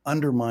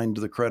undermined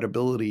the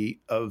credibility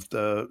of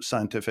the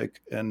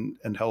scientific and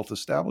health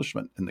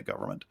establishment in the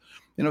government.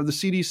 The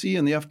CDC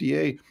and the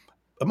FDA,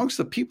 amongst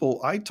the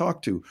people I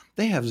talk to,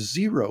 they have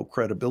zero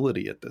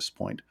credibility at this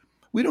point.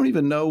 We don't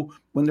even know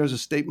when there's a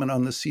statement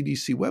on the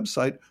CDC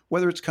website,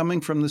 whether it's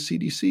coming from the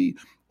CDC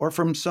or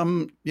from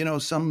some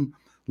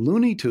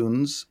Looney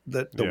Tunes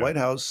that the White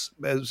House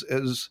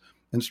has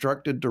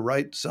instructed to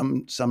write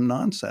some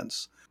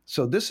nonsense.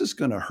 So this is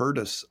going to hurt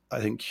us, I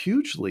think,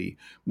 hugely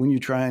when you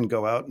try and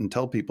go out and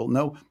tell people,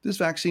 no, this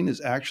vaccine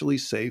is actually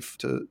safe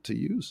to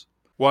use.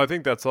 Well, I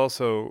think that's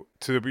also,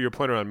 to your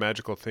point around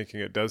magical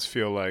thinking, it does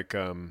feel like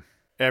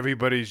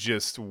everybody's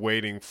just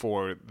waiting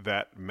for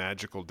that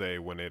magical day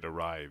when it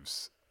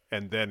arrives.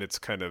 And then it's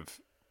kind of,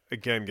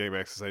 again, getting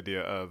back to this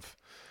idea of,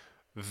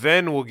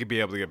 then we'll be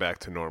able to get back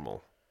to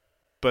normal.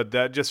 But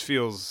that just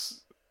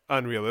feels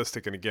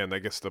unrealistic. And again, I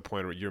guess the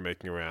point you're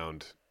making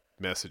around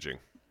messaging.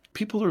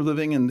 People are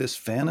living in this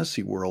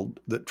fantasy world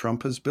that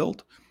Trump has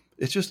built.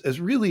 It's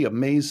really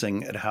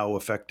amazing at how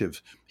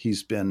effective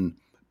he's been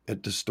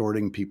at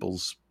distorting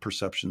people's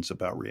perceptions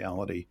about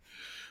reality.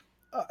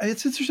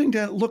 It's interesting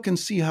to look and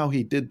see how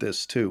he did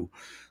this too.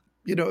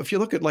 If you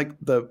look at like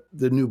the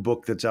new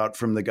book that's out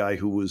from the guy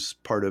who was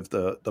part of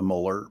the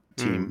Mueller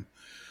team,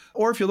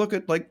 or if you look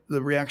at like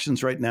the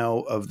reactions right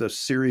now of the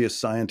serious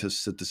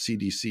scientists at the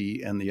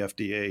CDC and the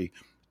FDA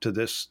to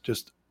this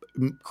just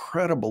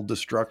incredible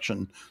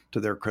destruction to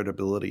their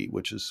credibility,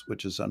 which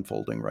is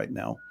unfolding right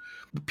now.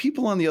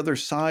 People on the other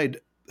side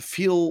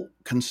feel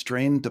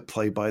constrained to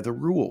play by the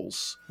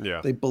rules. Yeah.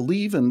 They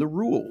believe in the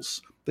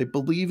rules. They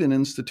believe in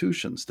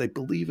institutions. They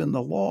believe in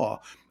the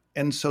law.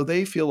 And so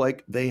they feel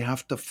like they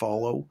have to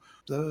follow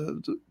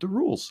the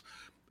rules.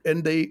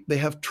 And they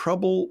have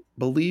trouble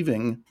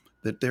believing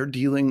that they're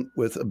dealing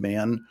with a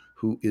man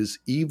who is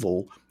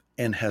evil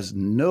and has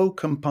no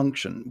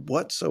compunction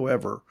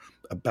whatsoever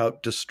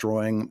about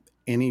destroying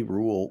any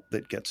rule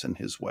that gets in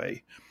his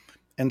way.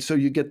 And so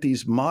you get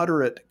these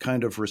moderate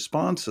kind of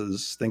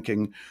responses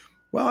thinking,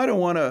 well, I don't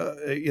want to,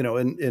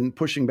 in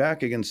pushing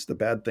back against the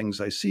bad things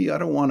I see, I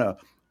don't want to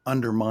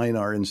undermine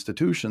our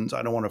institutions.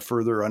 I don't want to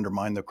further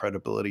undermine the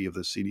credibility of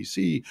the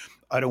CDC.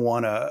 I don't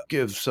want to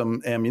give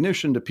some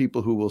ammunition to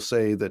people who will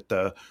say that,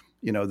 the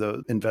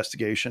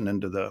investigation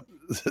into the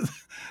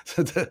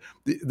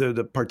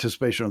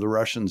participation of the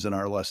Russians in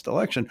our last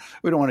election.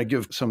 We don't want to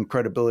give some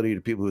credibility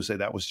to people who say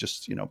that was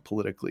just,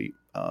 politically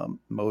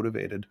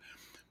motivated.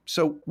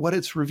 So what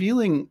it's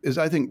revealing is,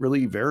 I think,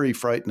 really very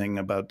frightening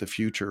about the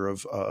future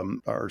of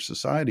our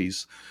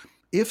societies.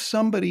 If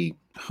somebody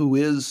who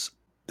is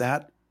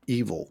that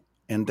evil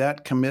and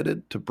that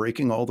committed to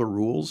breaking all the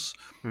rules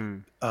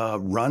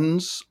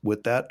runs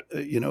with that,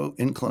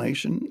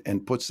 inclination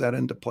and puts that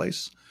into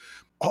place,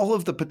 all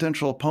of the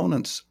potential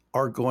opponents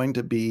are going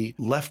to be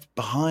left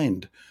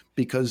behind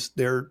because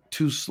they're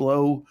too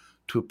slow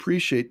to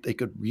appreciate they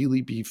could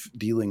really be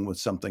dealing with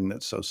something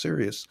that's so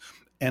serious.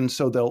 And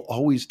so they'll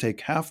always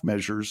take half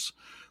measures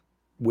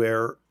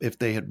where if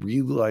they had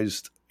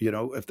realized,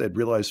 if they'd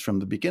realized from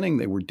the beginning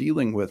they were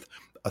dealing with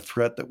a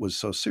threat that was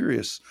so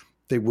serious,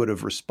 they would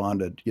have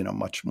responded,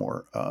 much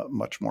more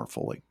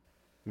fully.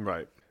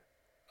 Right.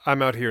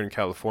 I'm out here in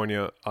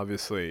California,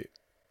 obviously.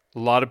 A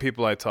lot of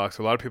people I talk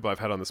to, a lot of people I've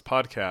had on this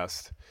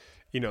podcast,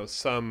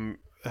 some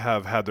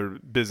have had their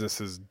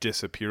businesses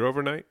disappear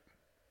overnight.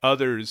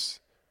 Others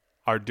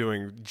are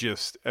doing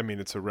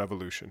it's a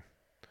revolution.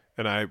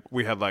 And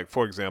we had, like,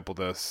 for example,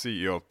 the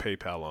CEO of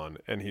PayPal on,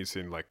 and he's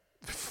seen like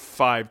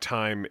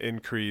 5-time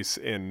increase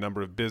in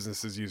number of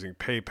businesses using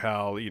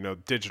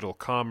PayPal, digital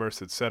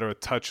commerce, et cetera,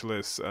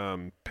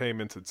 touchless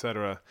payments, et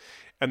cetera.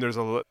 And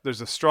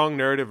there's a strong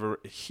narrative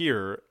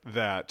here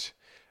that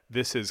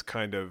this is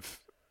kind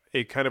of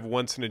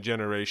once in a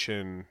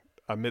generation,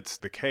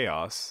 amidst the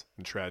chaos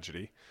and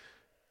tragedy,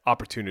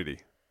 opportunity.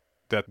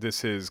 That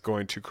this is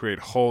going to create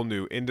whole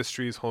new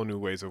industries, whole new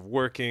ways of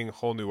working,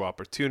 whole new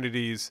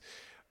opportunities,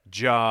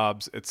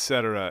 jobs,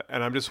 etc.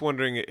 And I'm just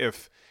wondering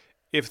if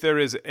there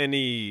is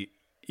any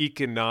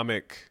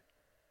economic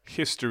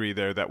history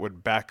there that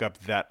would back up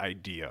that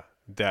idea,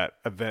 that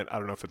event. I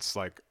don't know if it's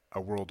like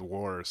a world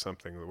war or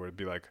something where it'd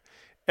be like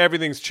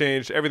everything's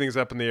changed, everything's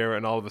up in the air,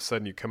 and all of a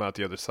sudden you come out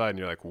the other side and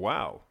you're like,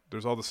 wow,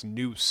 there's all this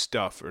new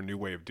stuff or new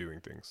way of doing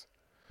things.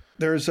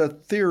 There's a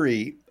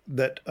theory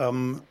that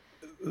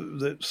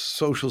that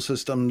social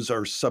systems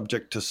are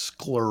subject to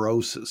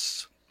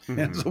sclerosis.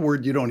 It's a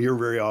word you don't hear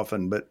very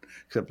often, but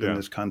except in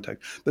this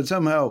context. But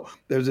somehow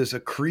there's this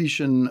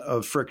accretion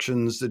of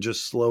frictions that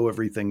just slow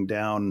everything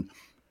down.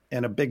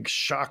 And a big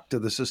shock to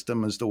the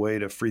system is the way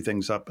to free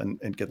things up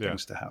and get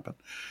things to happen.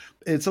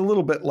 It's a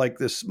little bit like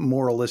this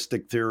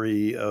moralistic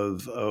theory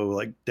of,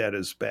 like debt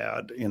is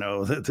bad.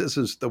 This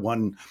is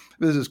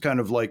kind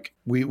of like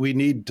we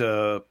need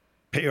to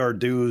pay our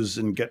dues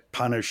and get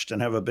punished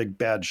and have a big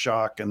bad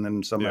shock, and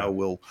then somehow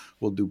we'll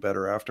do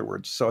better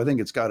afterwards. So I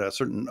think it's got a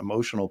certain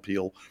emotional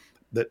appeal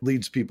that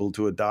leads people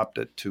to adopt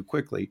it too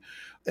quickly.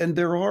 And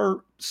there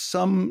are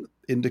some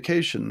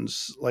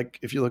indications, like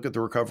if you look at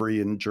the recovery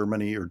in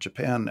Germany or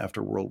Japan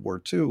after World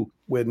War II,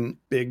 when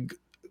big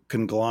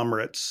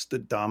conglomerates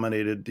that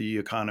dominated the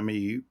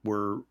economy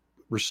were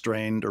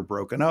restrained or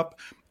broken up,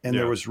 and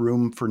there was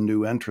room for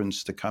new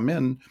entrants to come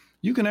in,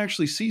 you can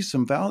actually see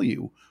some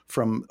value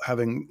from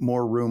having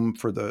more room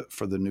for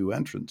the new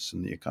entrants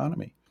in the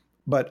economy.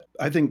 But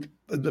I think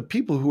the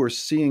people who are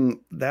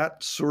seeing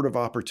that sort of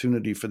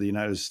opportunity for the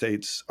United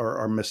States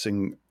are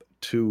missing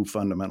two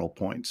fundamental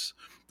points.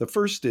 The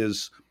first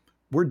is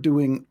we're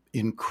doing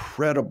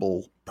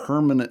incredible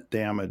permanent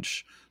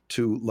damage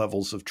to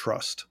levels of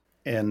trust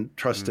and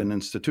trust in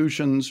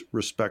institutions,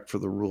 respect for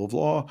the rule of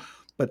law.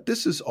 But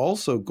this is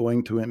also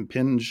going to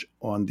impinge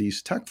on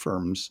these tech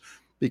firms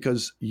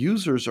because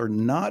users are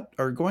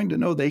going to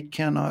know they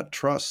cannot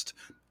trust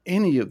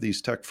any of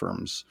these tech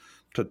firms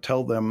to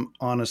tell them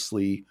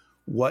honestly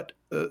what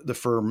the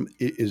firm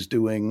is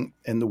doing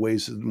and the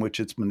ways in which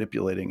it's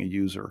manipulating a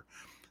user.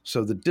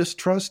 So the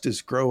distrust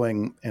is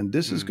growing, and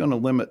this is going to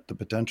limit the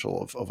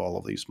potential of all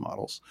of these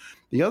models.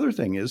 The other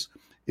thing is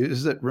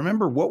that,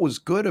 remember, what was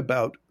good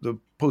about the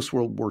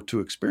post-World War II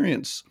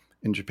experience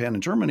in Japan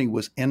and Germany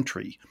was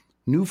entry.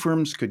 New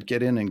firms could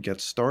get in and get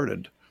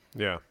started.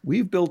 Yeah.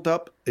 We've built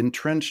up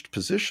entrenched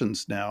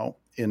positions now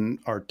in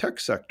our tech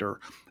sector.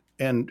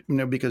 And,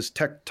 because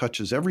tech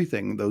touches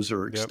everything, those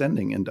are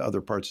extending into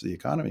other parts of the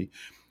economy,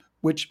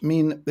 which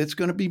mean it's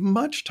going to be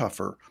much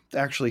tougher to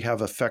actually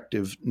have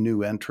effective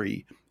new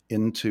entry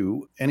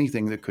into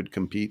anything that could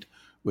compete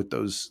with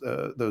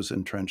those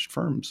entrenched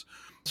firms.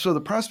 So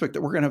the prospect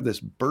that we're going to have this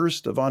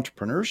burst of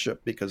entrepreneurship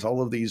because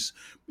all of these,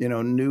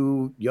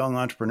 new young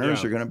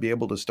entrepreneurs are going to be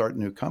able to start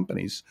new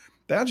companies,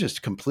 that's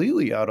just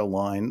completely out of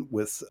line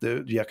with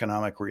the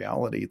economic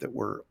reality that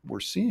we're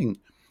seeing.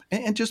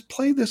 And just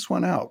play this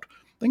one out.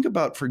 Think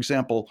about, for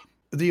example,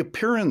 the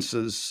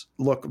appearances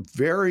look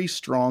very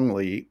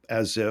strongly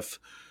as if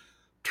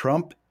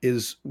Trump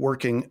is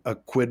working a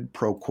quid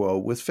pro quo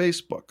with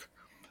Facebook.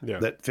 Yeah.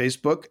 That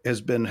Facebook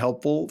has been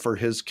helpful for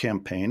his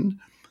campaign.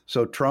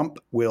 So Trump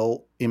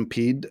will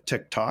impede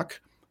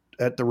TikTok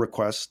at the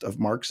request of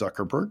Mark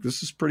Zuckerberg.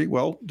 This is pretty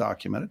well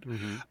documented.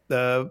 Mm-hmm.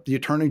 The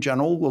Attorney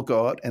General will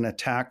go out and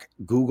attack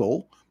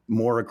Google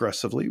more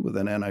aggressively with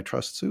an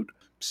antitrust suit.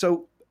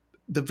 So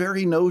the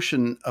very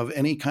notion of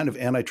any kind of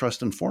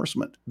antitrust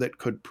enforcement that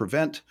could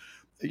prevent,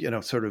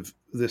 sort of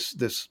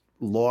this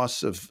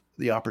loss of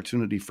the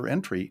opportunity for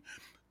entry,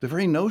 the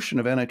very notion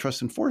of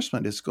antitrust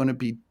enforcement is going to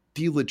be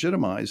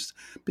delegitimized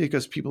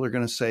because people are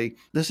going to say,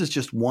 this is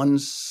just one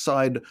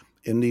side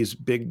in these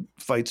big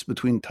fights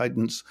between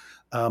titans,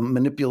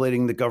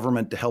 manipulating the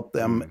government to help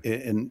them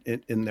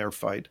in their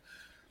fight.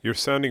 You're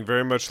sounding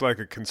very much like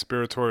a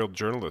conspiratorial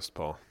journalist,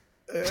 Paul.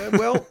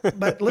 Well,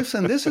 but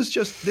listen, this is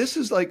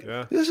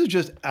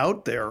just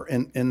out there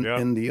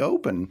in the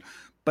open.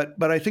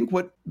 But I think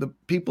what the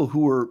people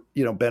who are,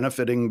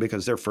 benefiting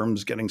because their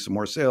firm's getting some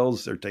more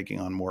sales, they're taking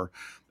on more,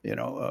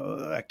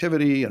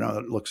 activity,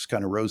 it looks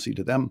kind of rosy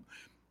to them.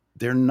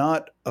 They're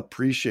not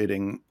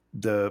appreciating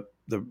the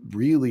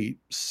really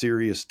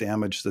serious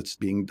damage that's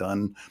being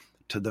done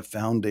to the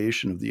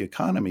foundation of the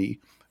economy,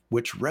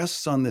 which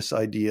rests on this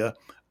idea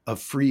of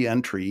free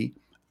entry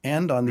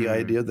and on the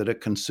idea that a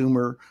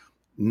consumer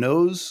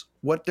knows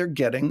what they're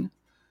getting,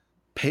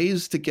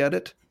 pays to get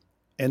it,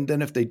 and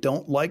then if they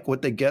don't like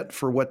what they get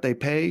for what they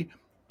pay,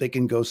 they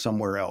can go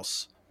somewhere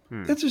else.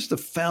 That's just the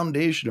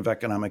foundation of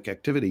economic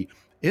activity.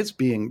 It's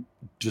being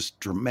just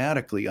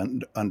dramatically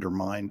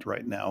undermined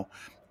right now.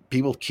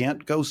 People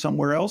can't go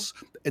somewhere else.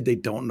 They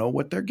don't know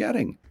what they're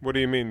getting. What do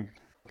you mean?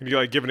 Can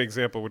you give an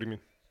example? What do you mean?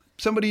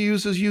 Somebody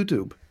uses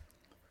YouTube.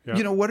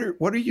 Yeah.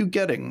 What are you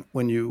getting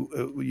when you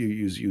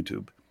use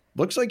YouTube?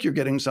 Looks like you're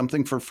getting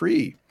something for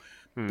free,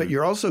 but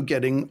you're also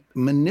getting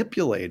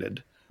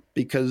manipulated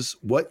because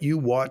what you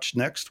watch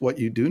next, what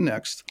you do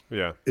next,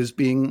 is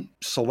being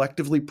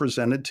selectively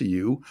presented to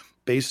you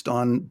based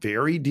on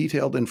very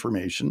detailed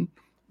information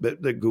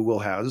that Google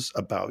has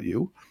about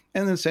you.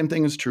 And the same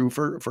thing is true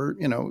for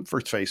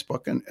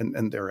Facebook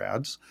and their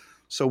ads.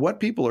 So what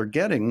people are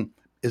getting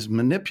is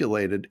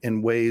manipulated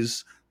in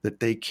ways that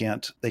they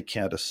can't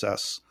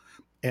assess,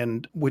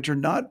 and which are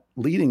not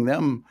leading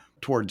them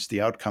towards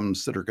the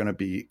outcomes that are going to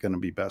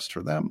be best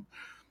for them.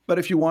 But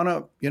if you want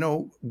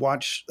to,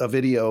 watch a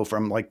video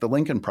from like the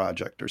Lincoln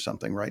Project or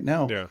something right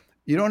now,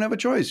 you don't have a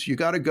choice. You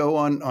got to go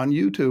on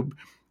YouTube,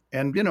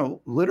 and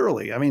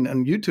literally,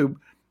 on YouTube,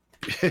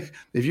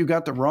 if you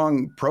got the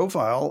wrong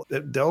profile,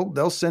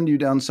 they'll send you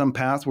down some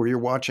path where you're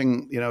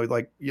watching,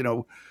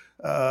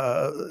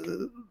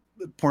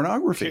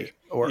 pornography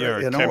or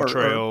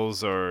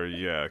chemtrails or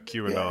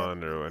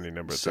QAnon or any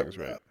number of things,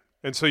 right?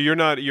 And so you're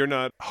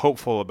not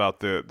hopeful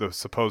about the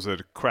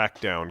supposed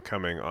crackdown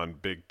coming on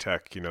big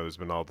tech. There's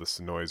been all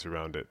this noise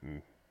around it,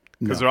 and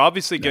because they're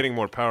obviously getting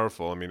more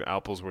powerful.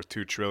 Apple's worth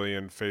 $2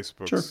 trillion,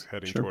 Facebook's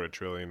heading toward $1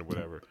 trillion, or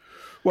whatever.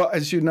 Well,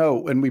 as you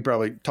know, and we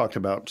probably talked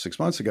about 6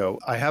 months ago,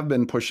 I have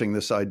been pushing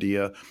this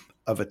idea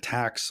of a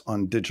tax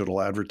on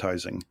digital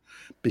advertising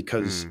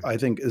because I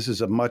think this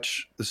is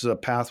a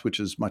path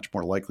which is much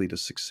more likely to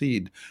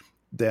succeed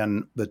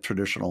than the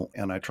traditional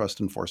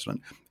antitrust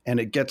enforcement, and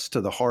it gets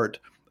to the heart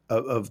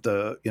of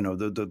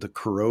the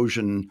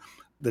corrosion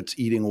that's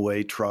eating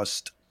away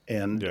trust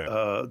and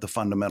the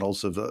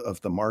fundamentals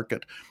of the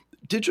market.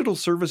 Digital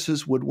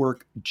services would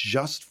work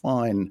just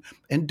fine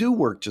and do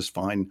work just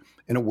fine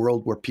in a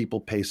world where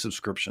people pay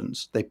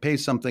subscriptions. They pay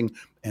something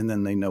and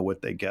then they know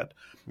what they get.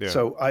 Yeah.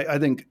 So I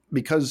think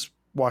because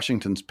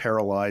Washington's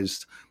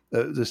paralyzed,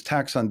 this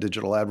tax on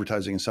digital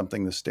advertising is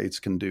something the states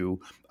can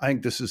do. I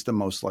think this is the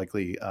most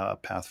likely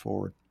path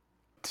forward.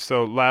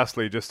 So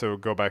lastly, just to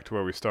go back to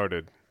where we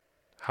started,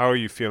 how are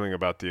you feeling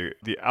about the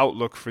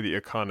outlook for the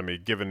economy,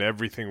 given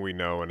everything we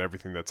know and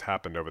everything that's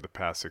happened over the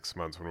past 6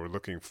 months? When we're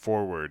looking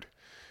forward,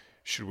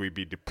 should we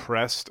be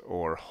depressed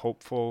or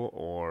hopeful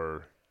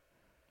or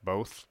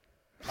both?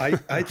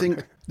 I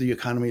think the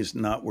economy is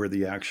not where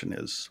the action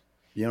is.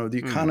 The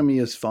economy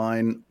is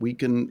fine. We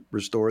can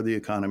restore the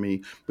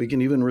economy. We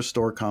can even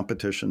restore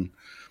competition.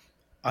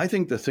 I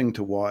think the thing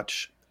to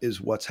watch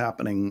is what's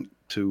happening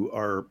to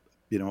our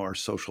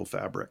social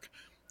fabric,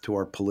 to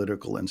our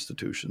political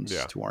institutions,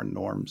 to our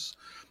norms.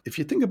 If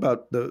you think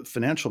about the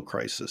financial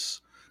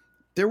crisis,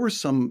 there were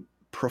some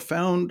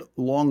profound,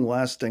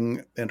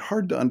 long-lasting, and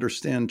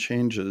hard-to-understand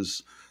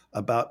changes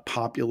about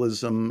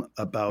populism,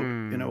 about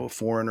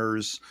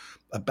foreigners,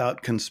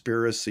 about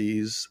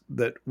conspiracies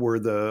that were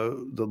the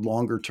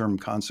longer-term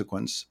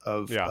consequence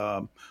of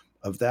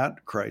that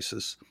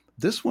crisis.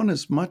 This one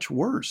is much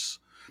worse,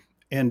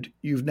 and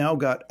you've now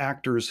got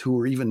actors who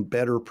are even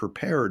better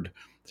prepared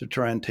to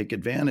try and take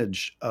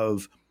advantage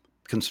of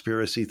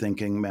conspiracy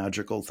thinking,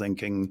 magical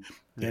thinking,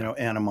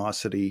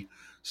 animosity.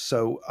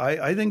 So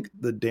I think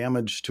the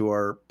damage to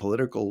our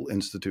political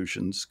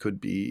institutions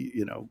could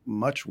be,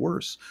 much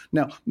worse.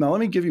 Now let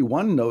me give you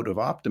one note of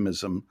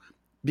optimism.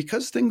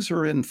 Because things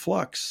are in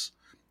flux,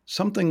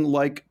 something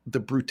like the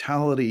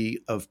brutality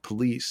of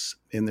police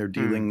in their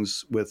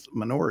dealings with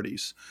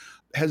minorities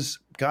has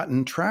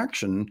gotten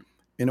traction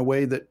in a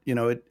way that,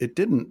 it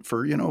didn't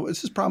for,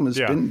 this problem has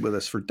been with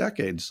us for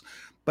decades,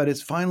 but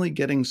it's finally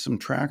getting some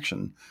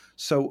traction.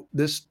 So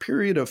this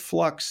period of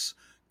flux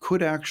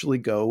could actually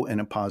go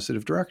in a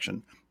positive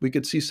direction. We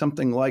could see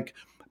something like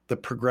the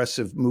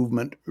progressive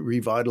movement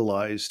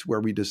revitalized, where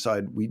we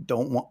decide we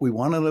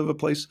want to live a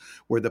place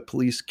where the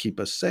police keep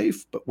us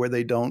safe, but where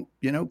they don't,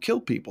 kill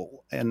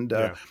people and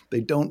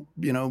they don't,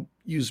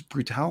 use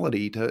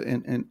brutality to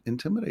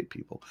intimidate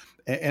people.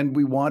 And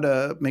we want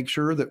to make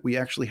sure that we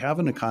actually have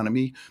an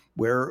economy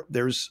where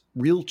there's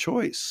real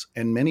choice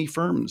and many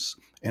firms,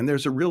 and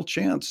there's a real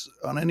chance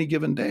on any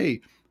given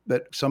day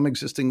that some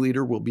existing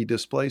leader will be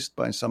displaced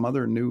by some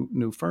other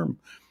new firm.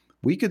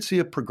 We could see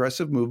a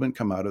progressive movement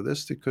come out of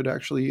this that could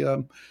actually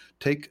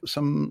take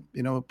some,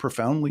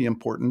 profoundly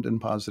important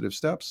and positive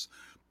steps.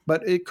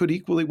 But it could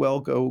equally well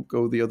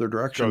go the other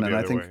direction. And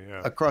I think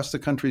across the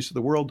countries of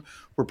the world,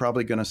 we're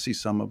probably going to see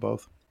some of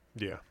both.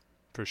 Yeah,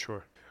 for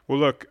sure. Well,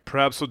 look,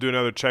 perhaps we'll do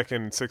another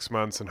check-in in 6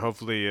 months, and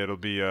hopefully it'll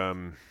be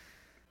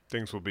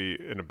things will be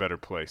in a better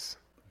place.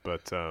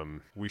 But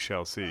we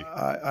shall see.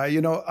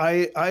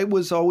 I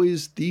was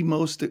always the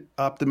most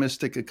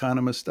optimistic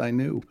economist I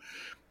knew.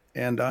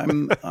 And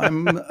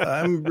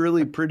I'm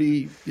really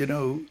pretty,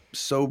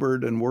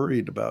 sobered and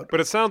worried about.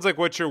 But it sounds like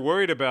what you're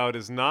worried about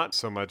is not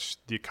so much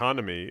the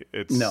economy.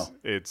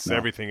 It's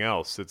everything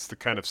else. It's the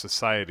kind of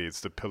society. It's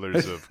the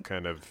pillars of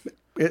kind of.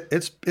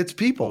 It's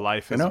people.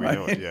 Life as we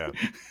know it. Yeah.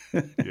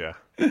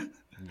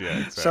 Yeah,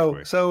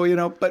 exactly.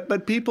 So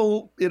but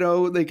people,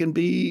 they can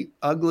be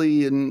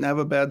ugly and have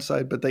a bad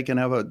side, but they can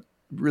have a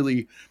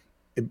really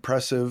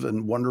impressive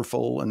and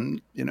wonderful and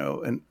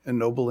and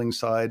ennobling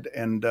side.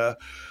 And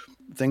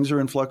things are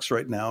in flux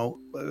right now.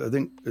 I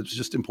think it's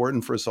just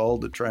important for us all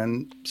to try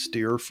and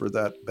steer for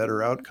that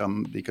better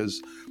outcome,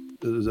 because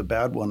the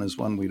bad one is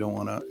one we don't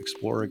want to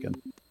explore again.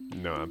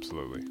 No,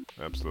 absolutely.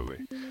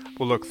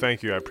 Well, look,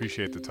 thank you. I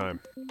appreciate the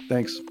time.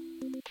 Thanks.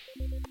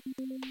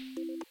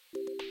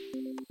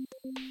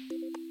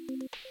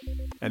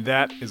 And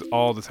that is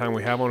all the time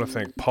we have. I want to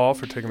thank Paul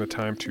for taking the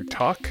time to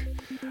talk.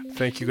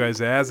 Thank you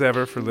guys as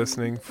ever for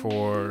listening,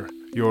 for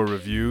your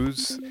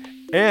reviews.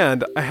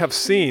 And I have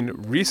seen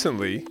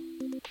recently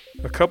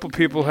a couple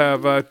people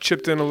have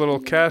chipped in a little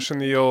cash in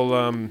the old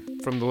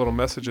from the little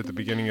message at the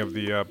beginning of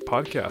the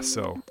podcast.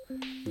 So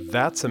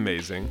that's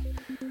amazing.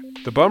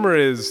 The bummer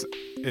is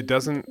it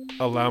doesn't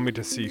allow me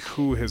to see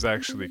who has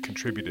actually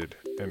contributed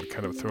and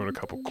kind of thrown a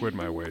couple quid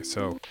my way.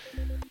 So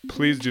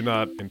please do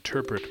not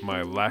interpret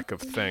my lack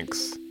of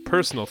thanks,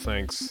 personal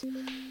thanks,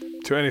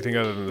 to anything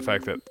other than the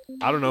fact that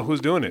I don't know who's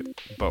doing it.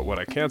 But what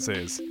I can say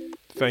is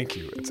thank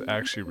you. It's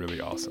actually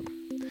really awesome.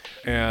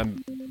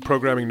 And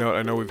programming note,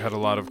 I know we've had a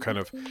lot of kind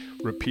of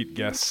repeat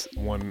guests,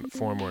 one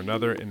form or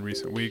another, in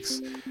recent weeks.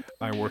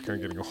 I'm working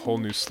on getting a whole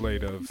new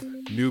slate of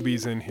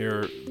newbies in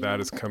here. That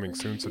is coming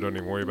soon, so don't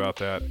even worry about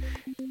that.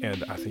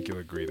 And I think you'll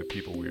agree the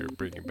people we're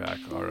bringing back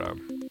are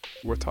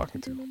worth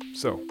talking to.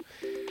 So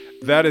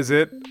that is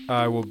it.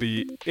 I will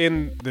be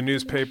in the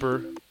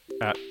newspaper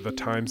at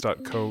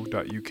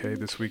thetimes.co.uk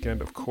this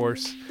weekend, of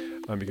course.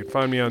 You can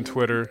find me on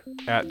Twitter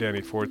at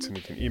Danny Fortson.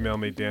 You can email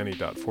me,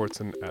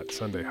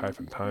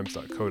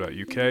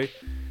 danny.fortson@sunday-times.co.uk.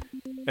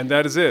 And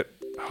that is it.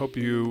 Hope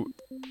you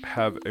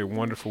Have a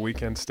wonderful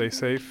weekend. Stay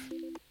safe.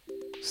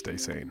 Stay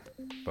sane.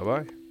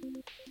 Bye-bye.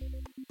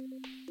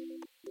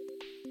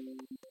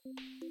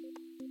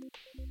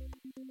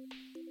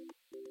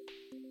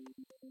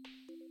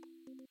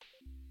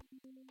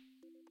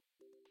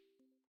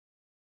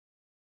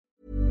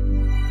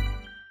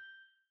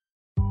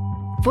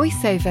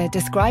 VoiceOver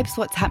describes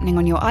what's happening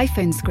on your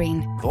iPhone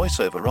screen,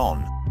 VoiceOver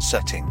on,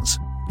 settings,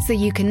 so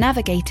you can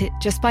navigate it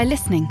just by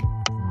listening.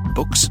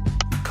 books,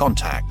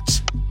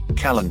 contacts,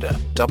 calendar,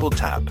 double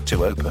tap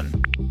to open.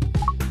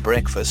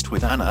 Breakfast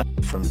with Anna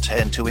from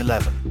 10 to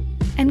 11.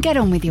 And get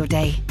on with your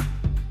day.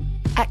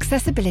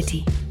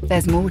 Accessibility.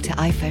 There's more to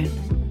iPhone.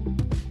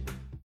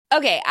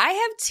 Okay, I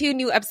have 2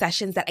 new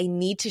obsessions that I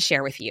need to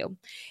share with you.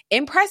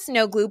 Impress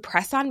No Glue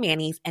Press-On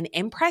Manis and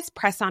Impress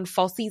Press-On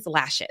Falsies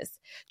Lashes.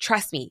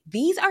 Trust me,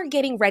 these are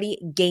getting ready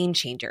game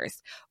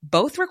changers.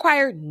 Both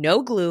require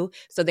no glue,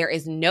 so there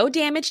is no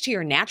damage to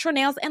your natural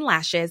nails and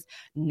lashes,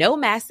 no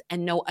mess,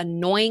 and no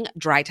annoying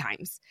dry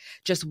times.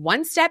 Just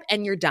one step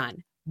and you're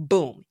done.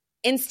 Boom.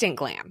 Instant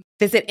glam.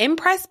 Visit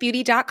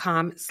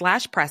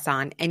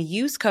impressbeauty.com/presson and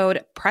use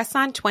code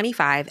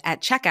PRESSON25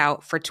 at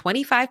checkout for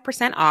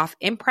 25% off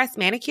Impress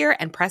Manicure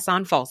and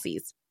Press-On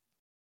Falsies.